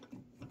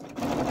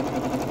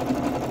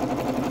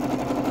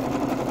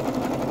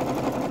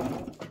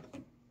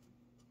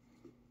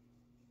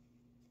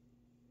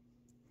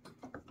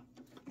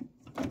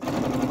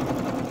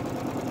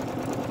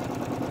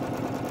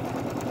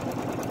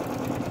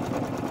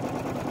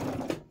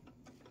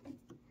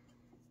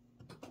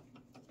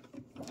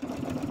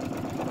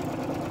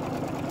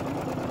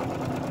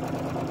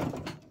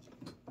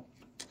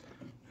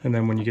 And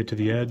then when you get to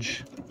the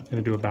edge, I'm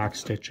going to do a back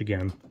stitch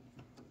again.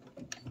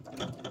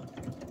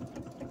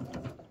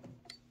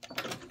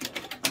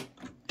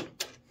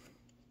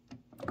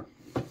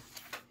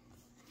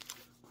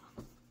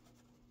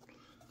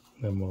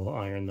 Then we'll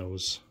iron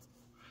those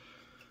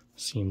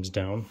seams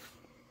down.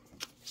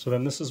 So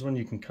then this is when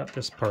you can cut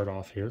this part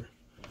off here,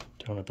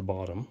 down at the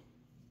bottom.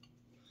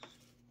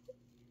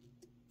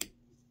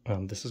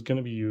 This is going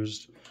to be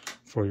used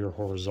for your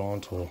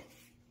horizontal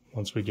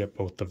once we get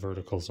both the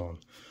verticals on.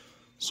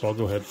 So I'll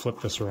go ahead,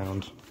 flip this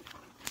around,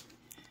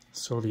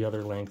 sew the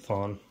other length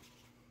on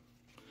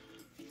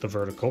the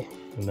vertical,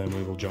 and then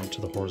we will jump to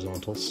the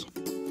horizontals.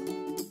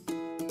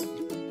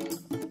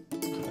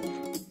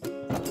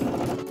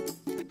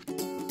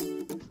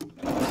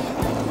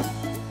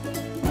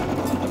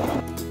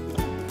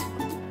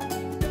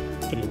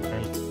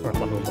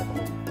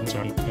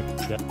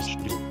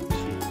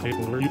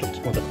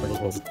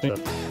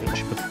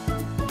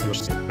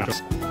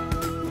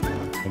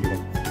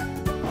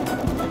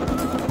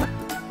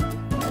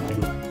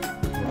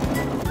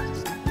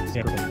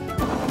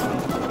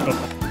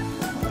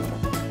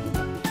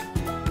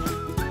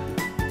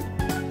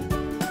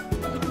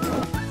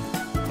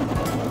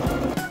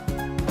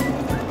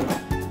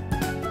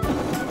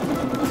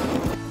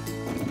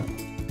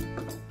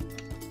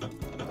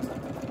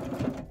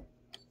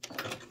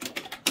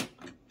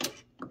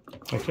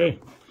 Okay,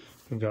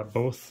 we've got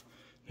both.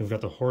 We've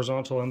got the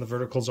horizontal and the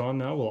verticals on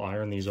now. We'll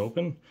iron these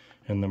open,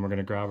 and then we're going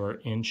to grab our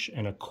 1¼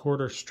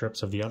 inch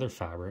strips of the other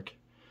fabric,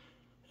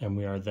 and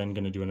we are then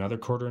going to do another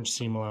 1/4 inch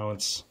seam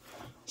allowance,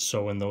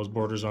 sewing those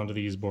borders onto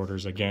these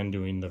borders, again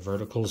doing the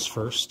verticals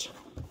first,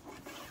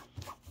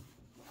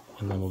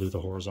 and then we'll do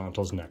the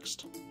horizontals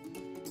next.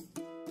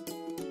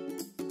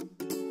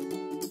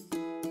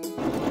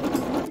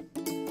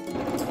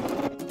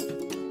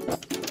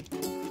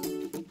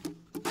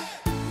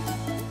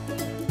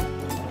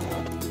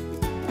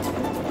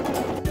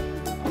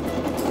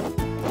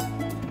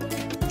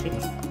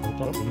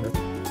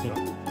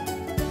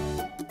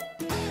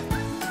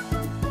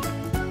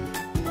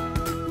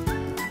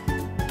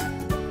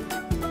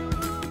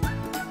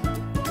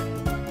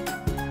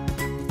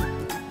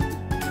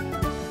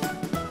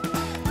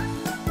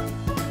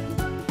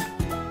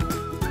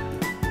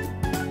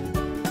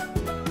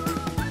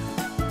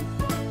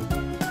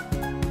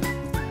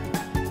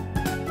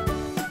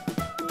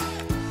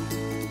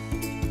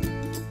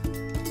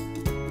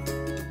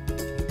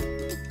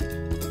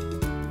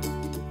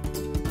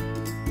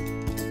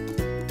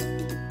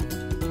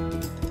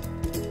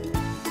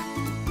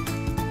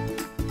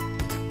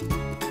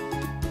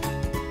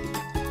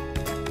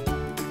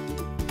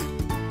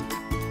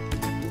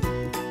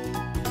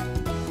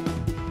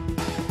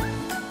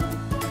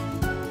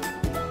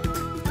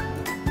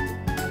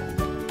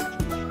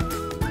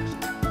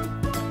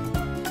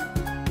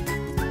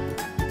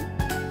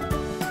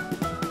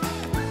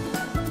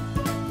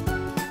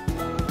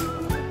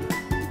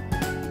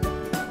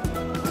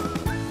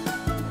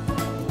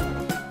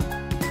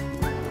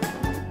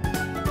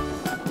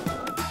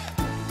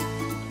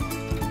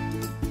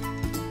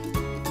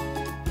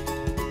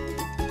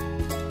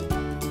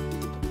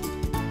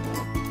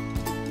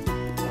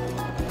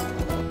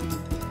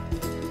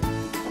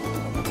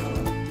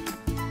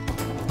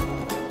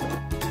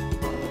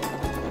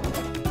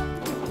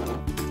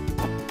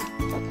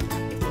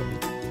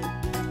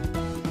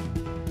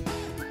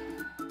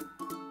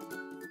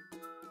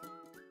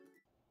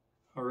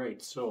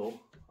 Alright, so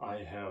I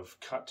have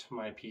cut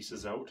my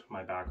pieces out,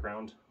 my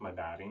background, my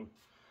batting,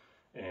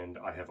 and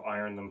I have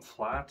ironed them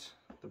flat.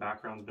 The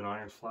background's been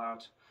ironed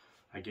flat.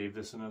 I gave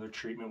this another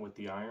treatment with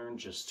the iron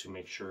just to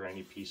make sure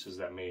any pieces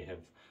that may have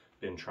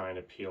been trying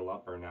to peel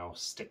up are now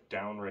stick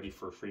down, ready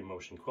for free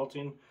motion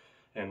quilting.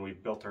 And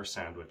we've built our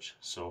sandwich.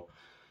 So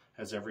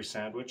as every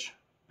sandwich,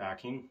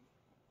 backing,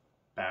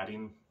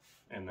 batting,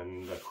 and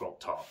then the quilt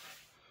top.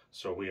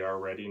 So we are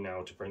ready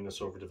now to bring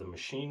this over to the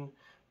machine,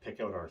 pick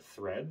out our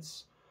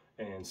threads,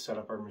 and set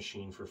up our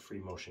machine for free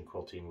motion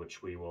quilting,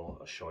 which we will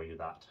show you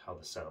that, how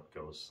the setup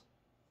goes.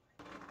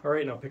 All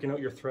right, now picking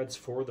out your threads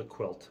for the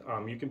quilt.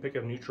 You can pick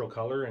a neutral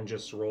color and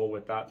just roll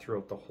with that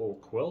throughout the whole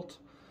quilt.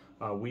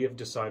 We have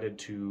decided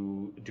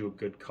to do a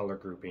good color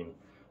grouping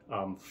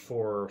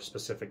for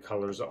specific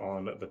colors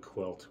on the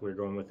quilt. We're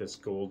going with this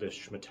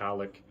goldish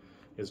metallic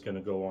is going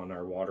to go on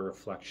our water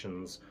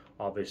reflections.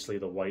 Obviously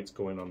the white's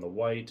going on the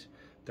white.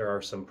 There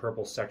are some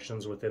purple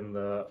sections within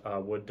the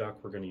wood duck.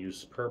 We're going to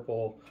use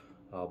purple,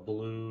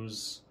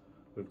 blues.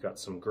 We've got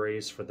some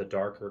grays for the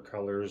darker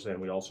colors,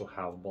 and we also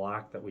have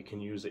black that we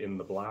can use in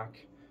the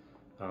black.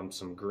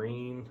 Some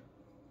green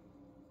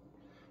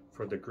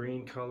for the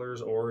green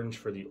colors, orange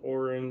for the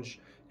orange,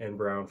 and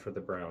brown for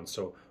the brown.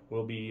 So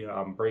we'll be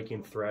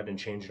breaking thread and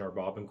changing our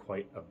bobbin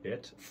quite a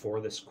bit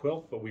for this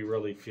quilt, but we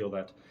really feel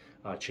that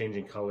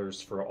changing colors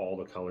for all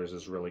the colors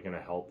is really going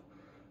to help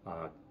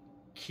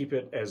keep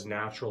it as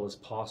natural as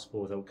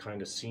possible without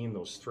kind of seeing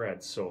those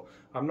threads. So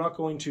I'm not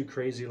going too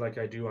crazy like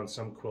I do on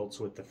some quilts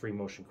with the free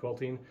motion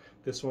quilting.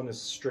 This one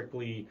is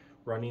strictly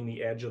running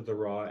the edge of the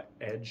raw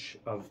edge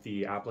of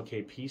the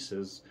applique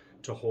pieces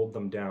to hold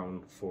them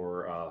down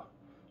for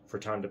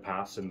time to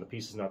pass and the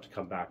pieces not to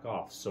come back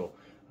off. So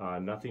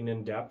nothing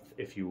in depth.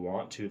 If you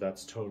want to,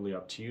 that's totally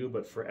up to you,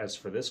 but as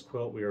for this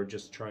quilt, we are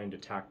just trying to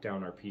tack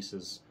down our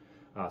pieces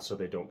so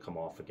they don't come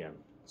off again.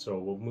 So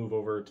we'll move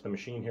over to the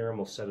machine here and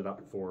we'll set it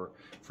up for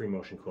free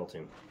motion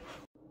quilting.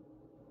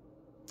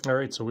 All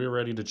right, so we're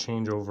ready to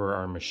change over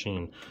our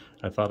machine.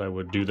 I thought I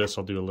would do this.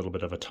 I'll do a little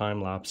bit of a time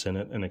lapse in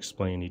it and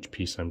explain each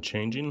piece I'm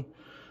changing,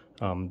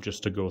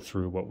 just to go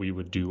through what we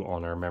would do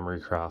on our Memory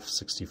Craft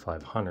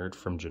 6500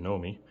 from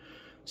Janome.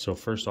 So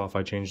first off,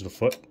 I changed the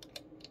foot.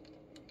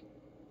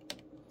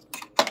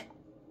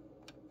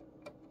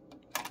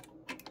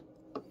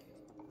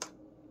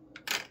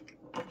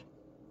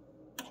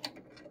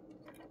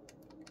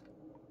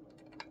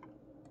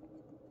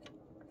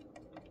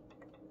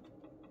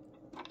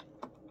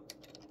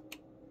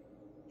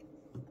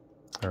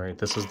 All right,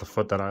 this is the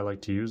foot that I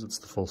like to use. It's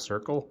the full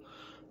circle.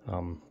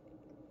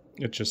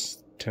 It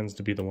just tends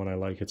to be the one I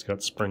like. It's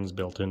got springs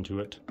built into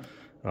it.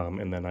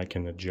 And then I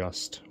can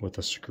adjust with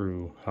a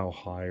screw how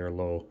high or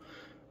low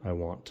I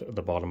want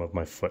the bottom of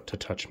my foot to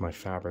touch my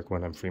fabric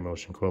when I'm free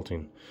motion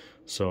quilting.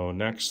 So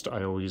next,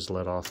 I always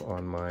let off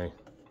on my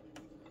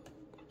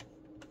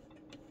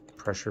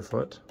pressure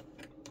foot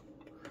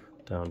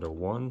down to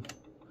 1.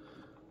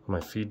 My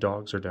feed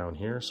dogs are down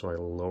here, so I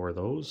lower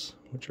those,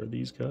 which are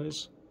these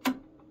guys.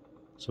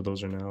 So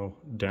those are now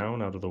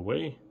down out of the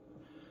way.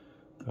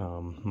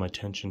 My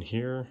tension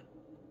here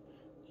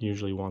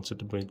usually wants it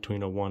to be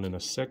between a 1 and a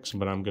 6,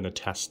 but I'm going to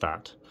test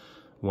that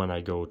when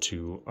I go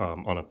to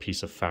on a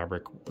piece of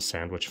fabric,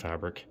 sandwich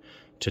fabric,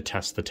 to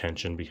test the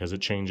tension, because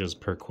it changes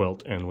per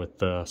quilt, and with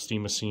the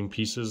steam seam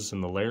pieces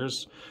and the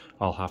layers,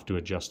 I'll have to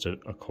adjust it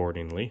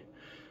accordingly.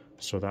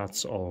 So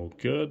that's all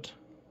good.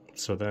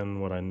 So then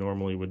what I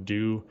normally would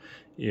do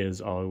is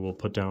I will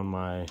put down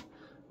my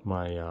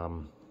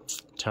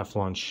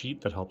Teflon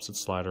sheet that helps it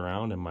slide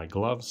around and my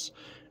gloves,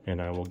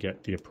 and I will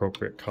get the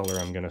appropriate color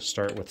I'm going to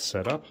start with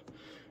set up,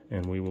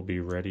 and we will be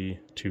ready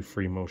to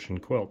free motion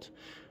quilt.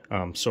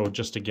 So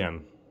just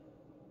again,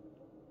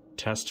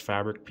 test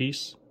fabric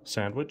piece,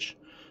 sandwich.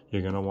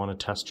 You're going to want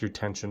to test your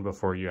tension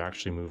before you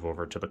actually move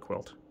over to the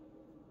quilt.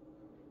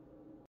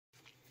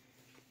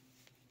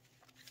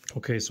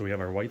 Okay, so we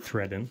have our white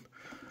thread in.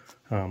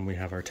 We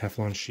have our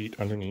Teflon sheet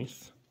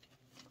underneath.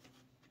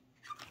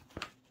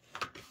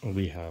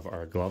 We have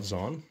our gloves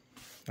on.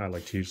 I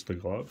like to use the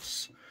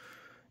gloves.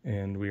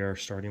 And we are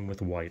starting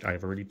with white.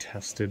 I've already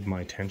tested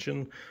my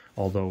tension,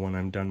 although when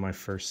I'm done my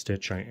first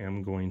stitch, I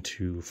am going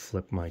to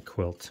flip my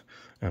quilt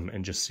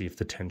and just see if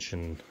the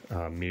tension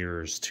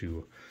mirrors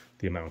to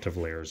the amount of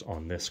layers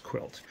on this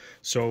quilt.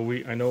 So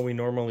I know we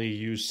normally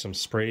use some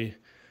spray,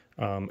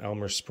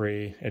 Elmer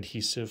spray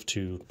adhesive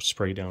to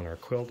spray down our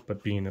quilt,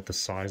 but being at the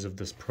size of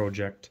this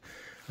project,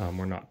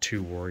 we're not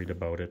too worried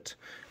about it.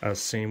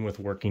 Same with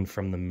working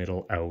from the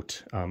middle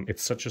out.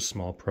 It's such a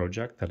small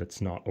project that it's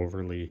not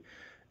overly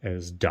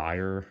as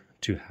dire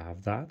to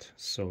have that.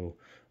 So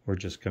we're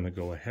just going to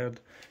go ahead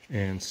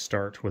and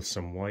start with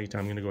some white.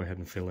 I'm going to go ahead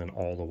and fill in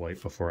all the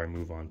white before I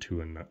move on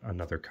to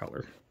another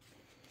color.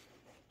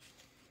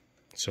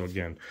 So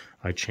again,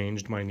 I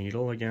changed my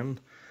needle again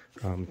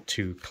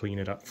to clean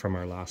it up from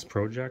our last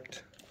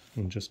project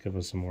and just give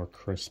us a more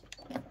crisp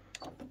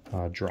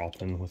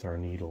drop in with our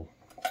needle.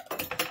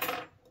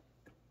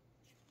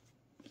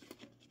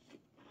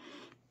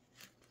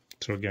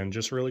 So again,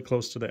 just really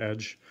close to the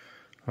edge.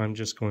 I'm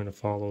just going to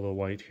follow the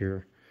white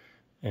here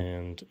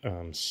and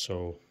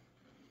sew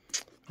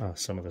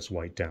some of this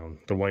white down.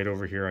 The white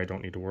over here I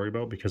don't need to worry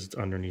about because it's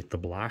underneath the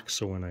black,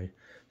 so when I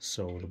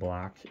sew the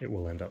black, it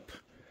will end up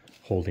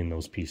holding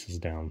those pieces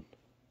down.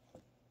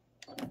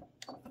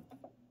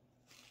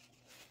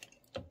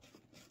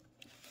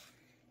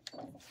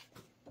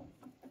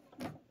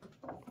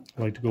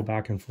 I like to go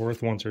back and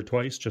forth once or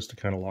twice just to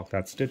kind of lock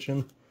that stitch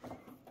in.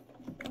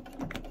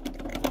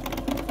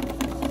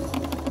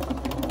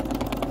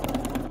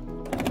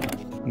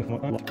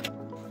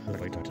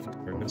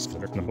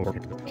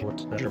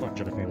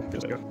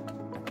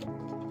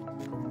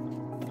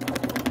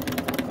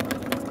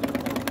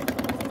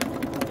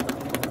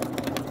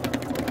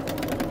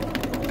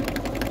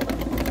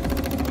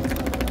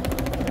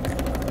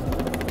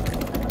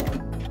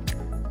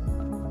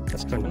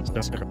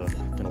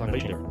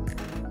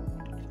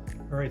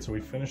 Alright, so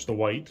we finished the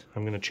white.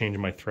 I'm going to change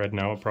my thread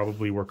now. I'll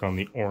probably work on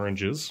the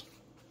oranges,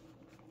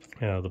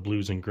 the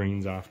blues and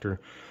greens after.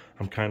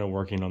 I'm kind of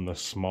working on the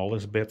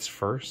smallest bits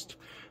first,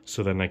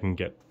 so then I can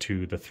get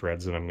to the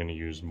threads that I'm going to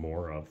use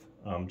more of.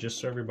 Just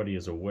so everybody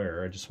is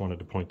aware, I just wanted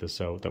to point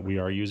this out, that we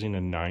are using a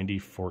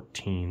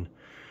 90-14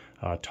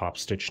 top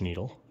stitch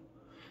needle,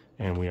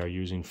 and we are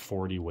using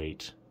 40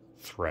 weight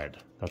thread.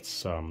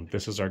 That's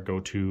this is our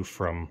go-to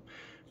from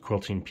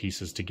quilting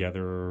pieces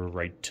together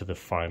right to the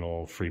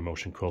final free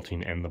motion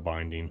quilting and the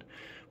binding.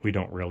 We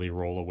don't really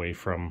roll away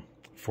from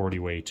 40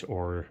 weight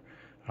or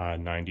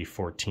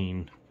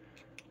 90-14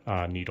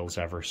 needles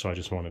ever, so I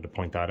just wanted to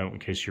point that out in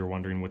case you're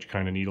wondering which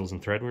kind of needles and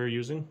thread we're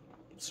using.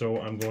 So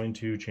I'm going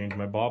to change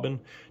my bobbin,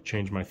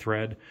 change my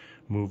thread,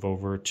 move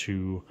over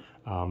to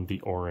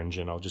the orange,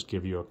 and I'll just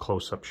give you a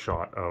close-up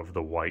shot of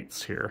the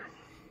whites here.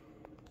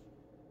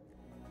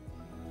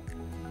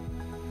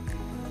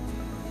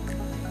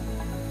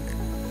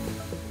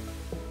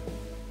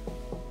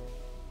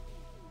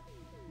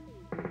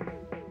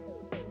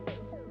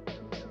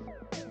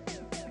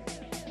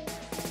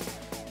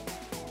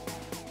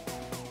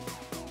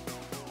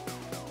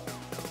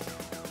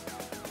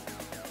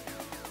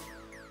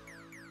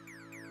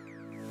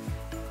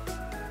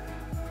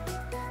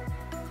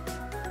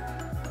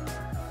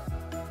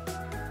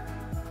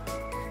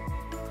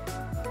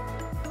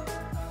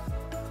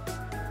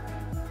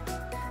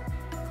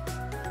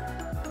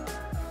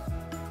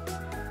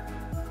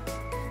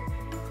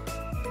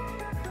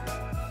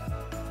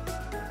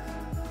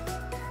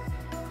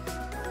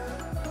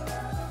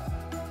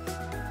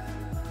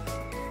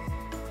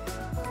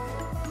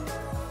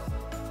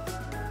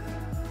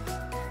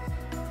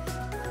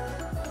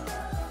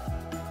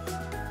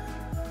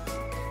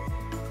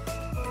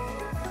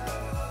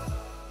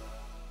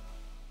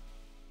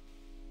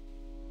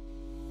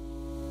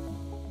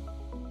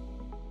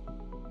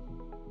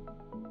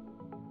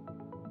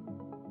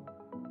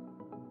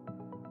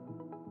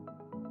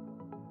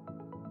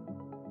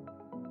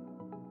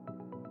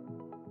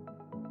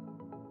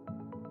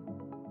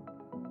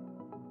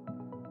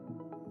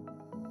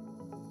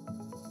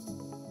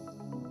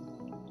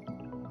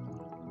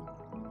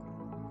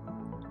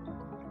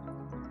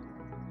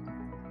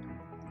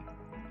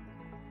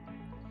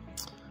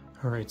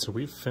 Alright, so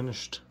we've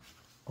finished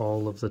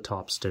all of the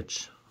top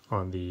stitch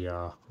on the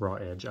raw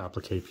edge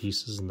applique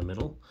pieces in the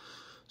middle.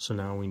 So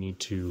now we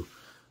need to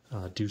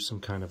do some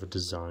kind of a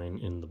design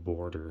in the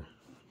border,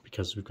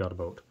 because we've got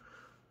about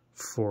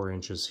 4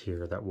 inches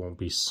here that won't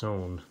be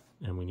sewn,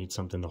 and we need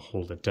something to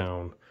hold it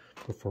down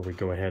before we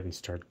go ahead and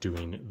start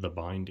doing the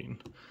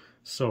binding.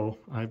 So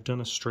I've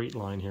done a straight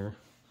line here.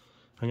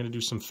 I'm going to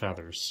do some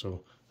feathers.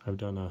 So I've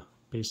done a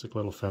basic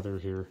little feather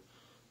here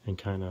and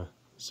kind of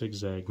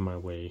zigzag my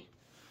way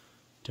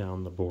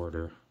down the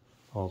border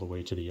all the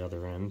way to the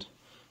other end,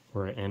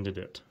 where I ended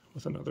it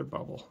with another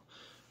bubble.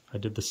 I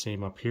did the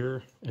same up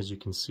here, as you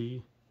can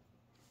see,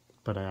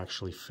 but I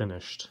actually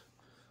finished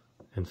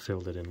and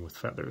filled it in with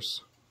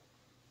feathers.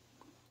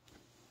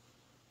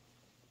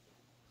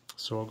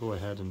 So I'll go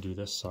ahead and do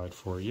this side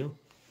for you.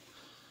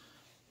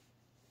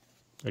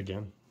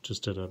 Again,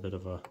 just did a bit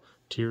of a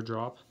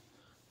teardrop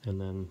and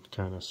then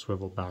kind of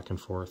swivel back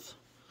and forth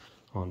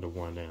onto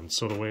one end.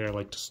 So the way I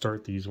like to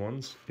start these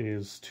ones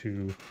is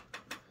to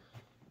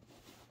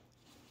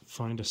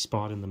find a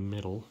spot in the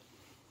middle,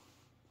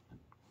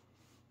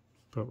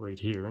 about right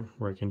here,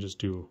 where I can just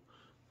do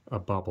a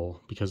bubble,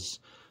 because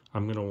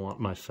I'm going to want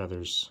my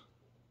feathers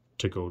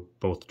to go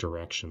both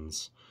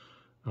directions,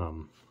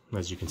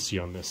 as you can see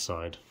on this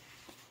side.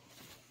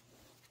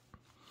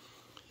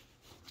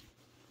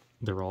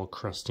 They're all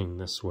crusting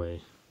this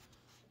way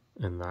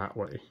and that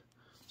way,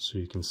 so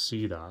you can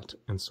see that.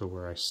 And so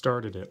where I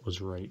started it was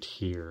right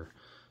here.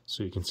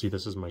 So you can see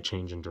this is my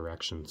change in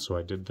direction. So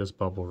I did this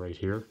bubble right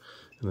here,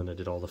 and then I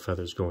did all the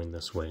feathers going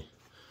this way.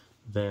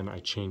 Then I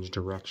changed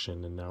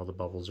direction, and now the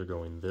bubbles are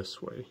going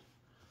this way,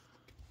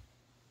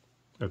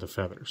 or the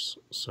feathers.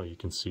 So you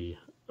can see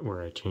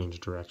where I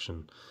changed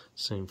direction.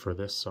 Same for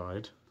this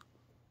side.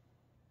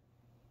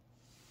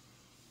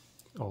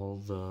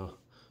 All the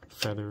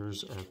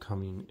feathers are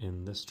coming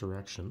in this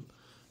direction,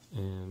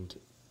 and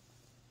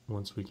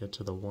once we get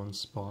to the one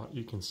spot,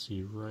 you can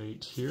see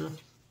right here,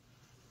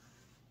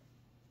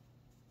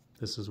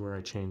 this is where I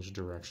changed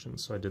direction.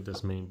 So I did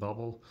this main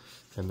bubble,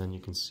 and then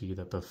you can see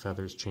that the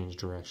feathers change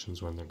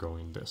directions when they're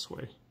going this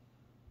way.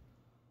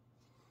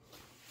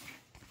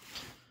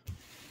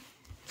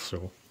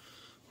 So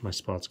my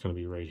spot's going to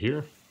be right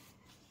here.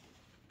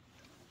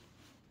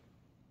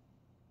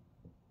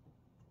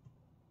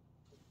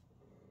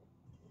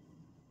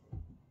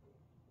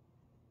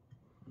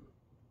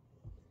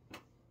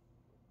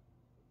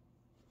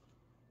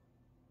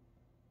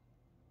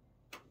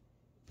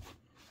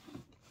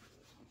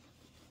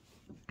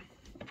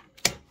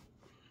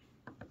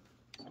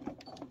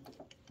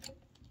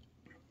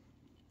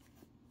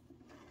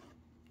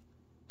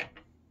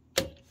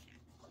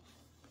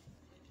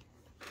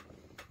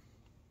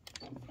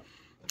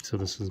 So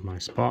this is my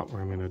spot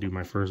where I'm going to do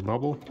my first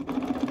bubble.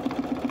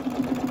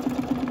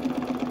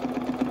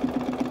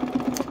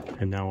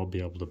 And now I'll be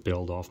able to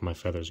build off my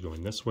feathers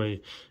going this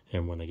way,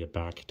 and when I get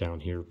back down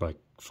here by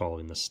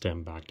following the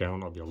stem back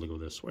down, I'll be able to go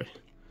this way.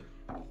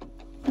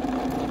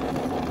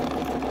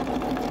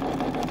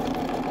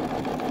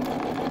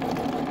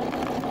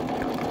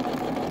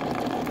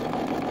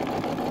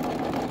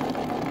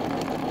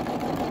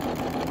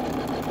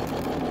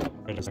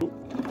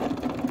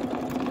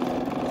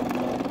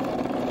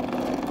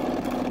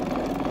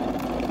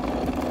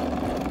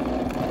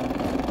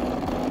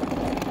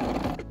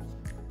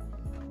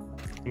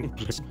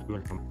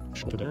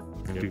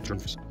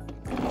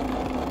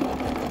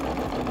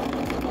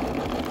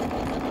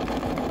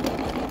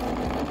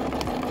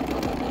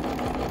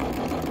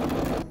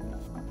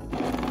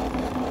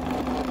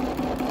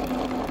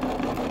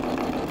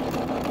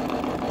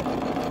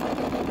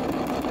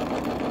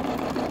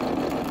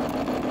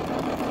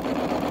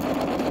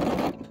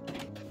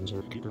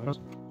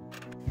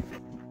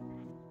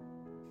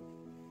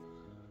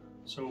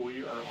 So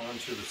we are on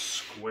to the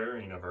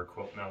squaring of our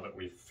quilt now that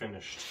we've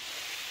finished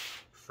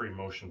free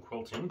motion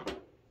quilting.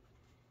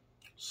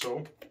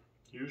 So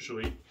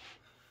usually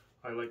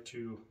I like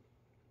to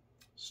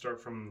start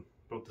from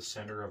about the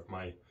center of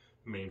my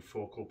main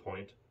focal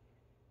point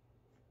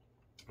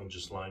and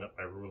just line up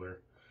my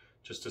ruler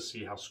just to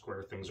see how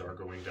square things are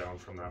going down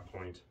from that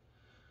point.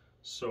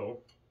 So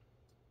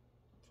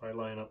if I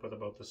line up at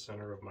about the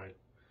center of my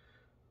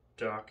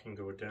duck and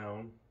go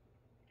down,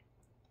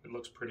 it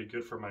looks pretty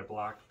good for my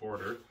black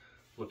border,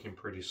 looking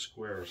pretty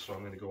square. So I'm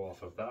going to go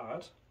off of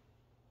that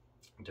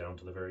down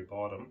to the very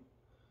bottom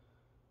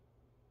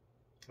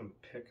and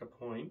pick a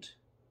point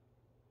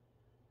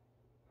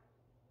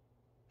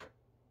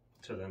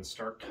to then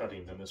start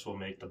cutting. Then this will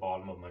make the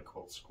bottom of my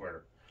quilt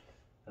square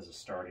as a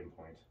starting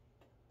point.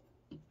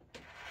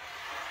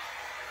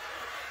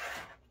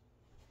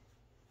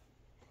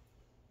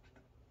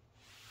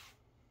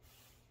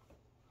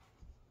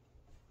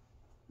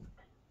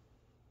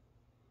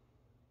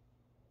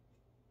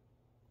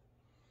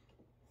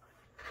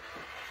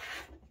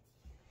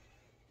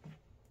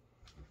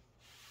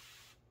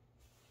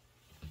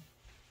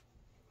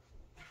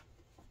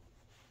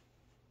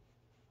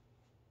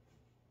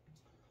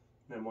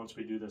 Then once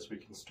we do this, we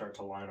can start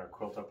to line our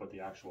quilt up with the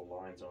actual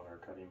lines on our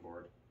cutting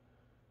board.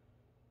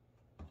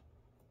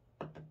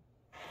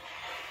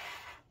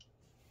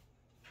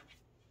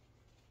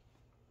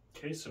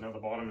 Okay, so now the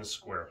bottom is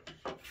square.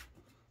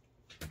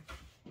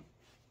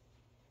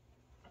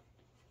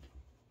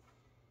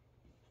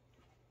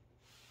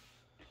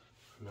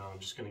 Now I'm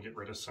just going to get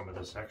rid of some of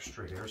this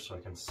extra here so I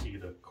can see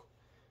the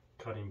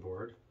cutting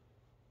board.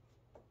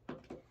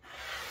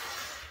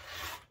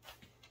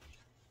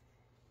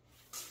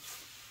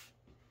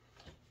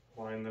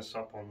 Line this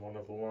up on one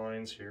of the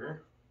lines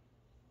here.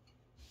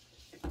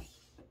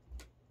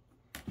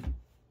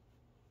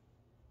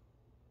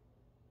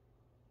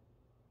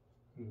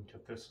 And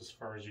get this as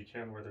far as you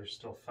can where there's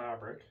still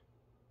fabric.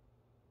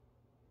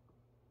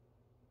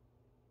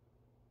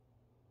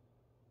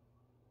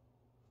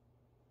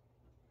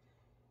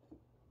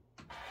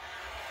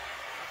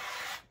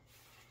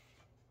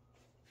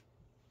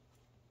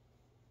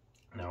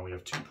 Now we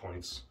have 2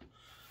 points,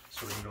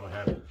 so we can go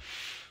ahead and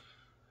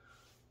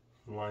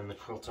line the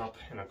quilt up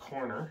in a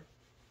corner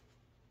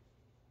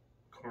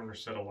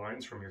set of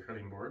lines from your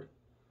cutting board,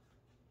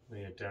 lay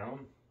it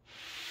down,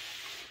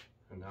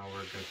 and now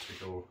we're good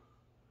to go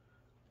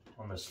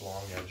on this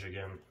long edge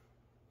again.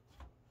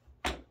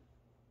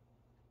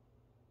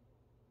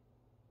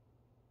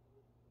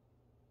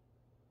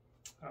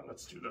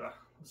 Let's do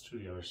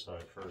the other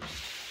side first.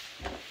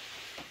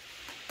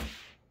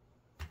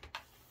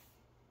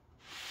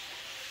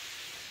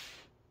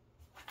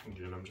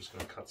 Again, I'm just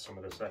going to cut some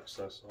of this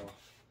excess off.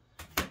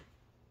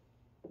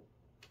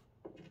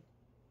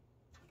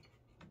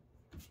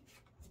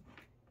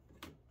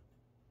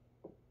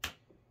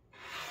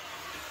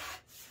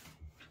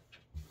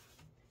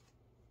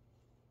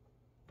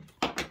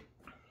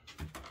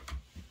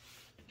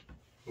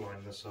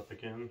 Line this up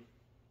again.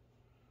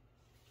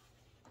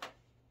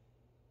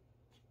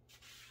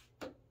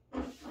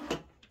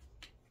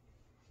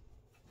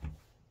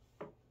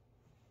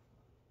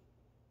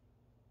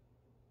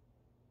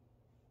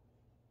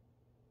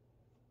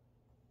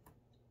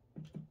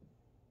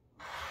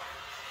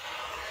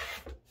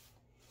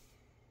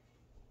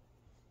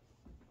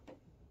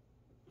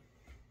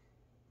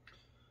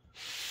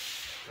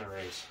 All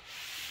right,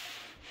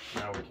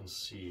 now we can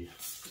see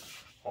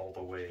all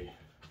the way.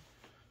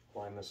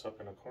 Line this up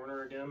in a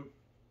corner again.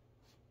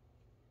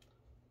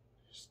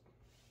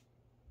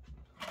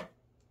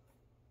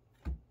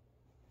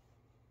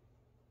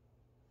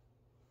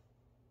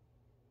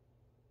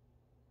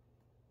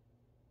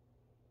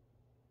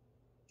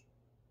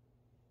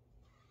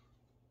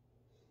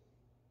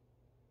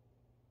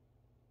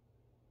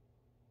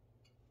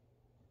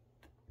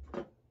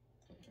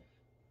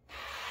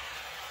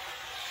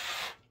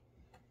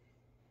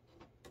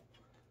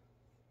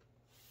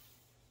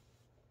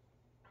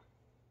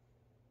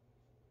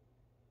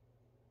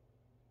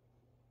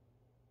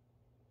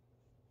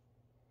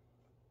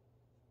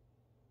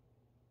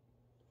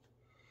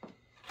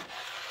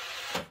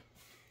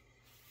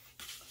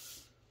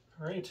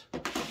 All right,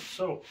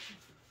 so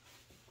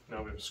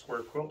now we have a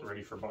square quilt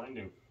ready for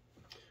binding.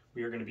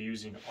 We are going to be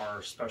using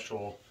our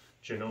special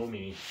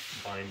Janome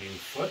binding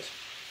foot.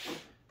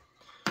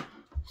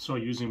 So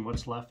using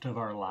what's left of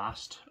our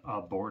last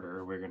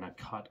border, we're going to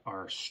cut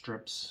our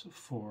strips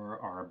for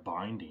our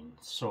binding.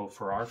 So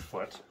for our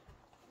foot,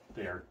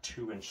 they are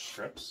 2-inch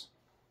strips.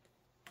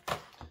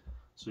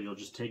 So you'll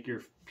just take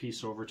your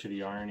piece over to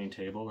the ironing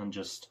table and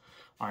just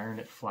iron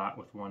it flat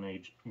with one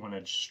edge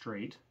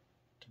straight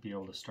to be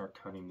able to start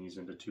cutting these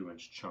into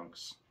 2-inch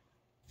chunks.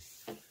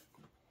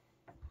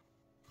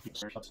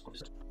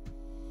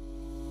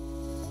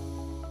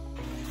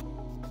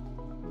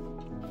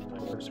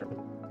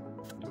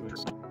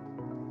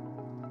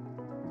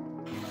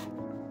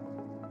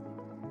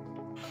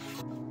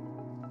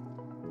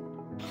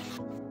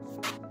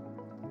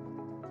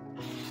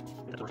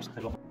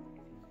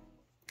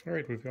 All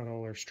right, we've got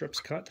all our strips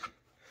cut.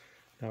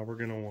 Now we're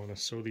going to want to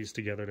sew these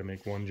together to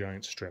make one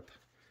giant strip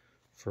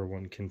for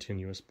one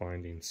continuous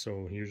binding.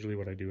 So usually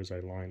what I do is I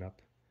line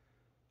up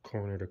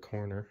corner to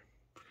corner,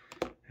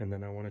 and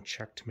then I want to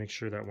check to make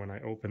sure that when I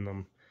open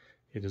them,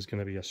 it is going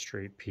to be a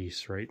straight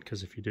piece, right?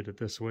 Because if you did it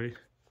this way,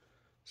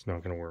 it's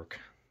not going to work.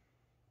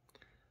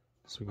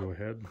 So go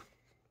ahead,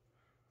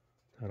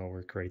 that'll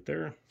work right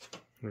there.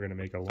 We're going to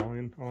make a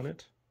line on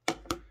it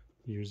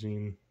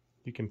using,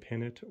 you can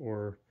pin it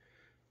or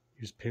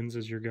use pins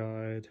as your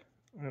guide.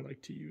 I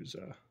like to use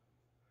a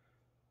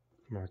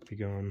Mark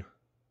Begon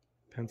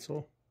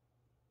pencil.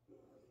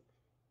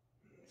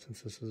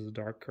 Since this is a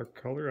darker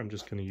color, I'm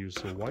just going to use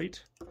the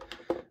white.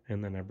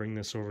 And then I bring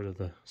this over to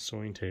the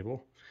sewing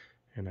table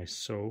and I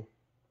sew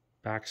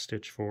back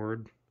stitch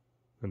forward,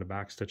 then a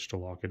back stitch to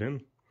lock it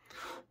in.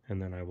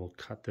 And then I will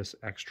cut this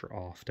extra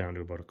off down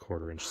to about a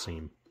 1/4 inch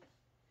seam.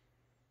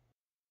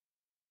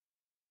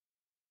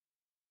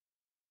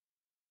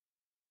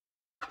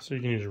 So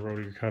you can use a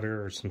rotary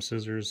cutter or some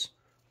scissors.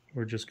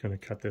 We're just going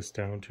to cut this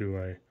down to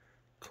a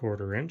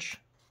 1/4 inch.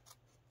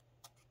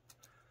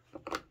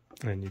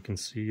 And you can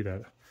see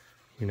that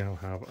we now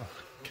have a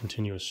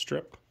continuous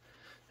strip,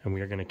 and we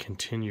are going to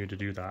continue to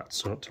do that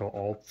so until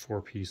all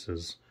 4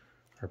 pieces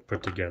are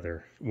put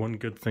together. One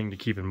good thing to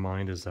keep in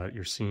mind is that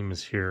your seam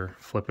is here.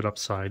 Flip it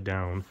upside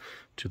down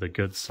to the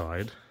good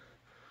side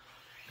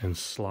and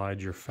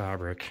slide your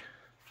fabric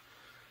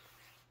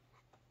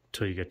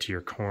till you get to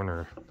your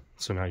corner.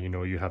 So now you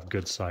know you have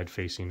good side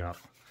facing up.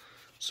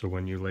 So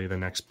when you lay the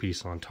next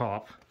piece on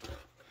top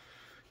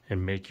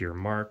and make your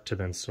mark to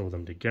then sew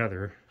them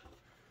together,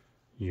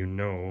 you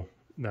know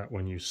that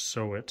when you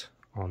sew it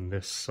on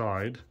this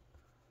side,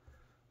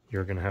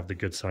 you're going to have the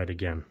good side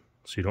again.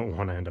 So you don't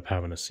want to end up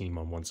having a seam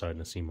on one side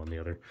and a seam on the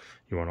other.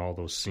 You want all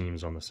those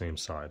seams on the same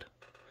side.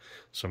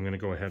 So I'm going to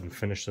go ahead and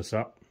finish this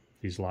up.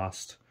 These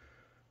last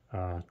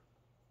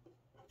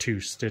 2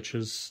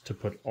 stitches to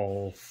put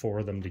all 4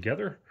 of them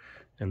together.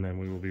 And then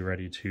we will be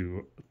ready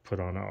to put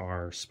on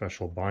our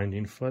special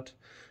binding foot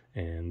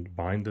and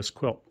bind this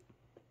quilt.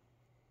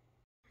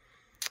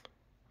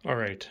 All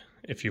right,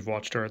 if you've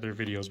watched our other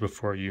videos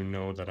before, you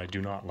know that I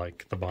do not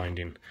like the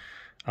binding.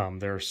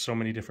 There are so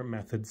many different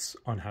methods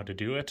on how to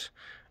do it.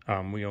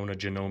 We own a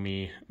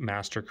Janome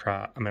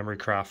Memory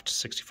Craft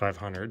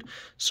 6500,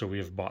 so we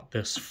have bought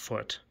this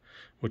foot,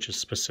 which is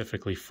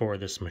specifically for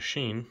this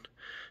machine,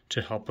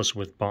 to help us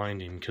with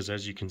binding, because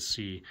as you can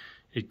see,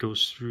 it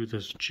goes through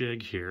this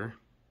jig here,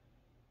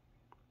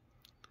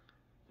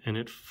 and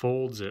it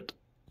folds it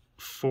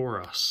for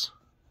us,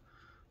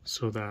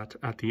 so that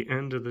at the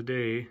end of the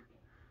day,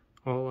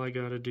 all I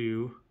gotta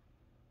do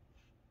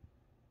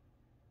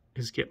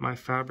is get my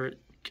fabric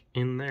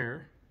in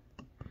there,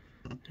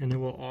 and it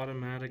will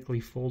automatically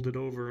fold it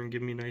over and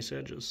give me nice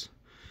edges.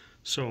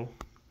 So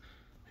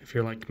if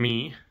you're like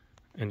me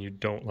and you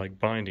don't like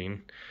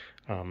binding,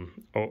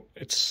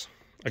 it's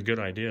a good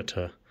idea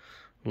to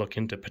look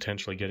into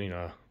potentially getting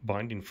a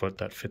binding foot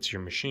that fits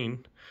your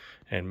machine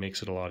and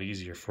makes it a lot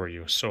easier for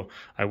you. So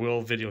I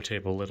will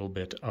videotape a little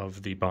bit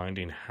of the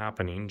binding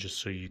happening just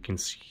so you can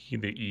see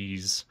the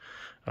ease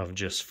of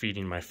just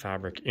feeding my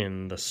fabric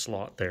in the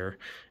slot there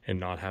and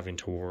not having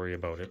to worry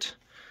about it.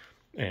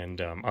 And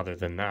other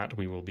than that,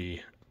 we will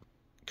be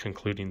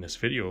concluding this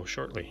video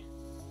shortly.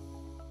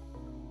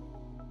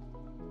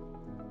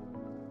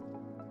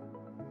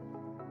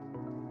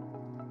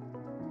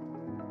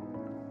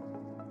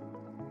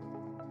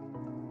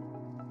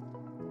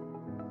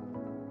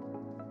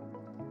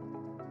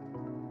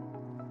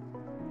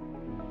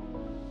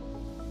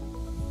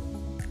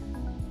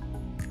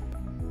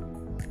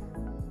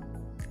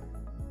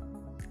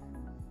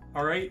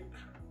 All right,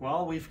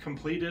 well, we've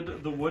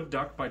completed the Wood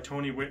Duck by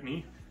Toni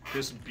Whitney.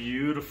 This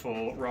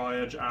beautiful raw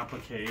edge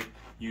applique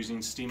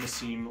using Steam A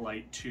Seam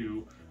Light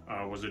 2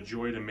 was a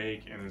joy to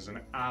make and is an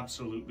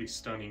absolutely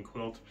stunning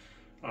quilt.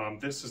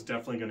 This is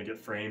definitely going to get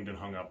framed and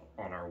hung up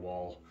on our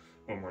wall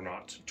when we're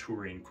not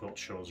touring quilt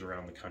shows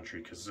around the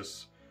country, because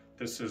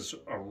this is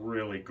a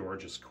really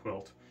gorgeous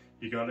quilt.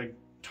 You got to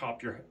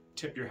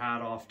tip your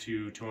hat off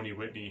to Toni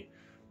Whitney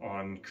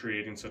on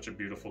creating such a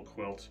beautiful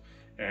quilt.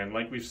 And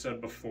like we've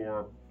said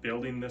before,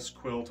 building this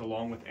quilt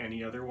along with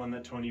any other one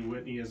that Toni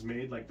Whitney has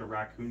made, like the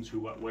Raccoons Who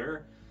What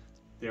Wear,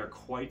 they're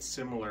quite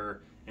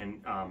similar,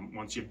 and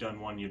once you've done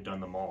one, you've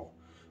done them all.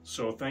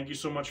 So thank you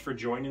so much for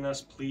joining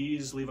us.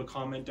 Please leave a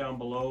comment down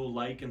below,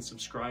 like and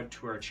subscribe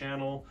to our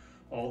channel.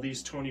 All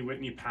these Toni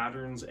Whitney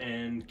patterns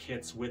and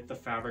kits with the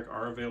fabric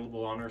are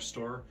available on our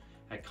store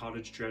at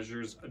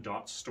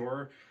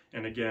Cottagetreasures.store.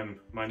 And again,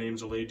 my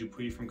name's Alain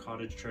Dupuis from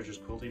Cottage Treasures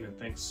Quilting, and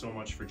thanks so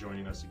much for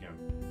joining us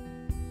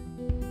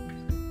again.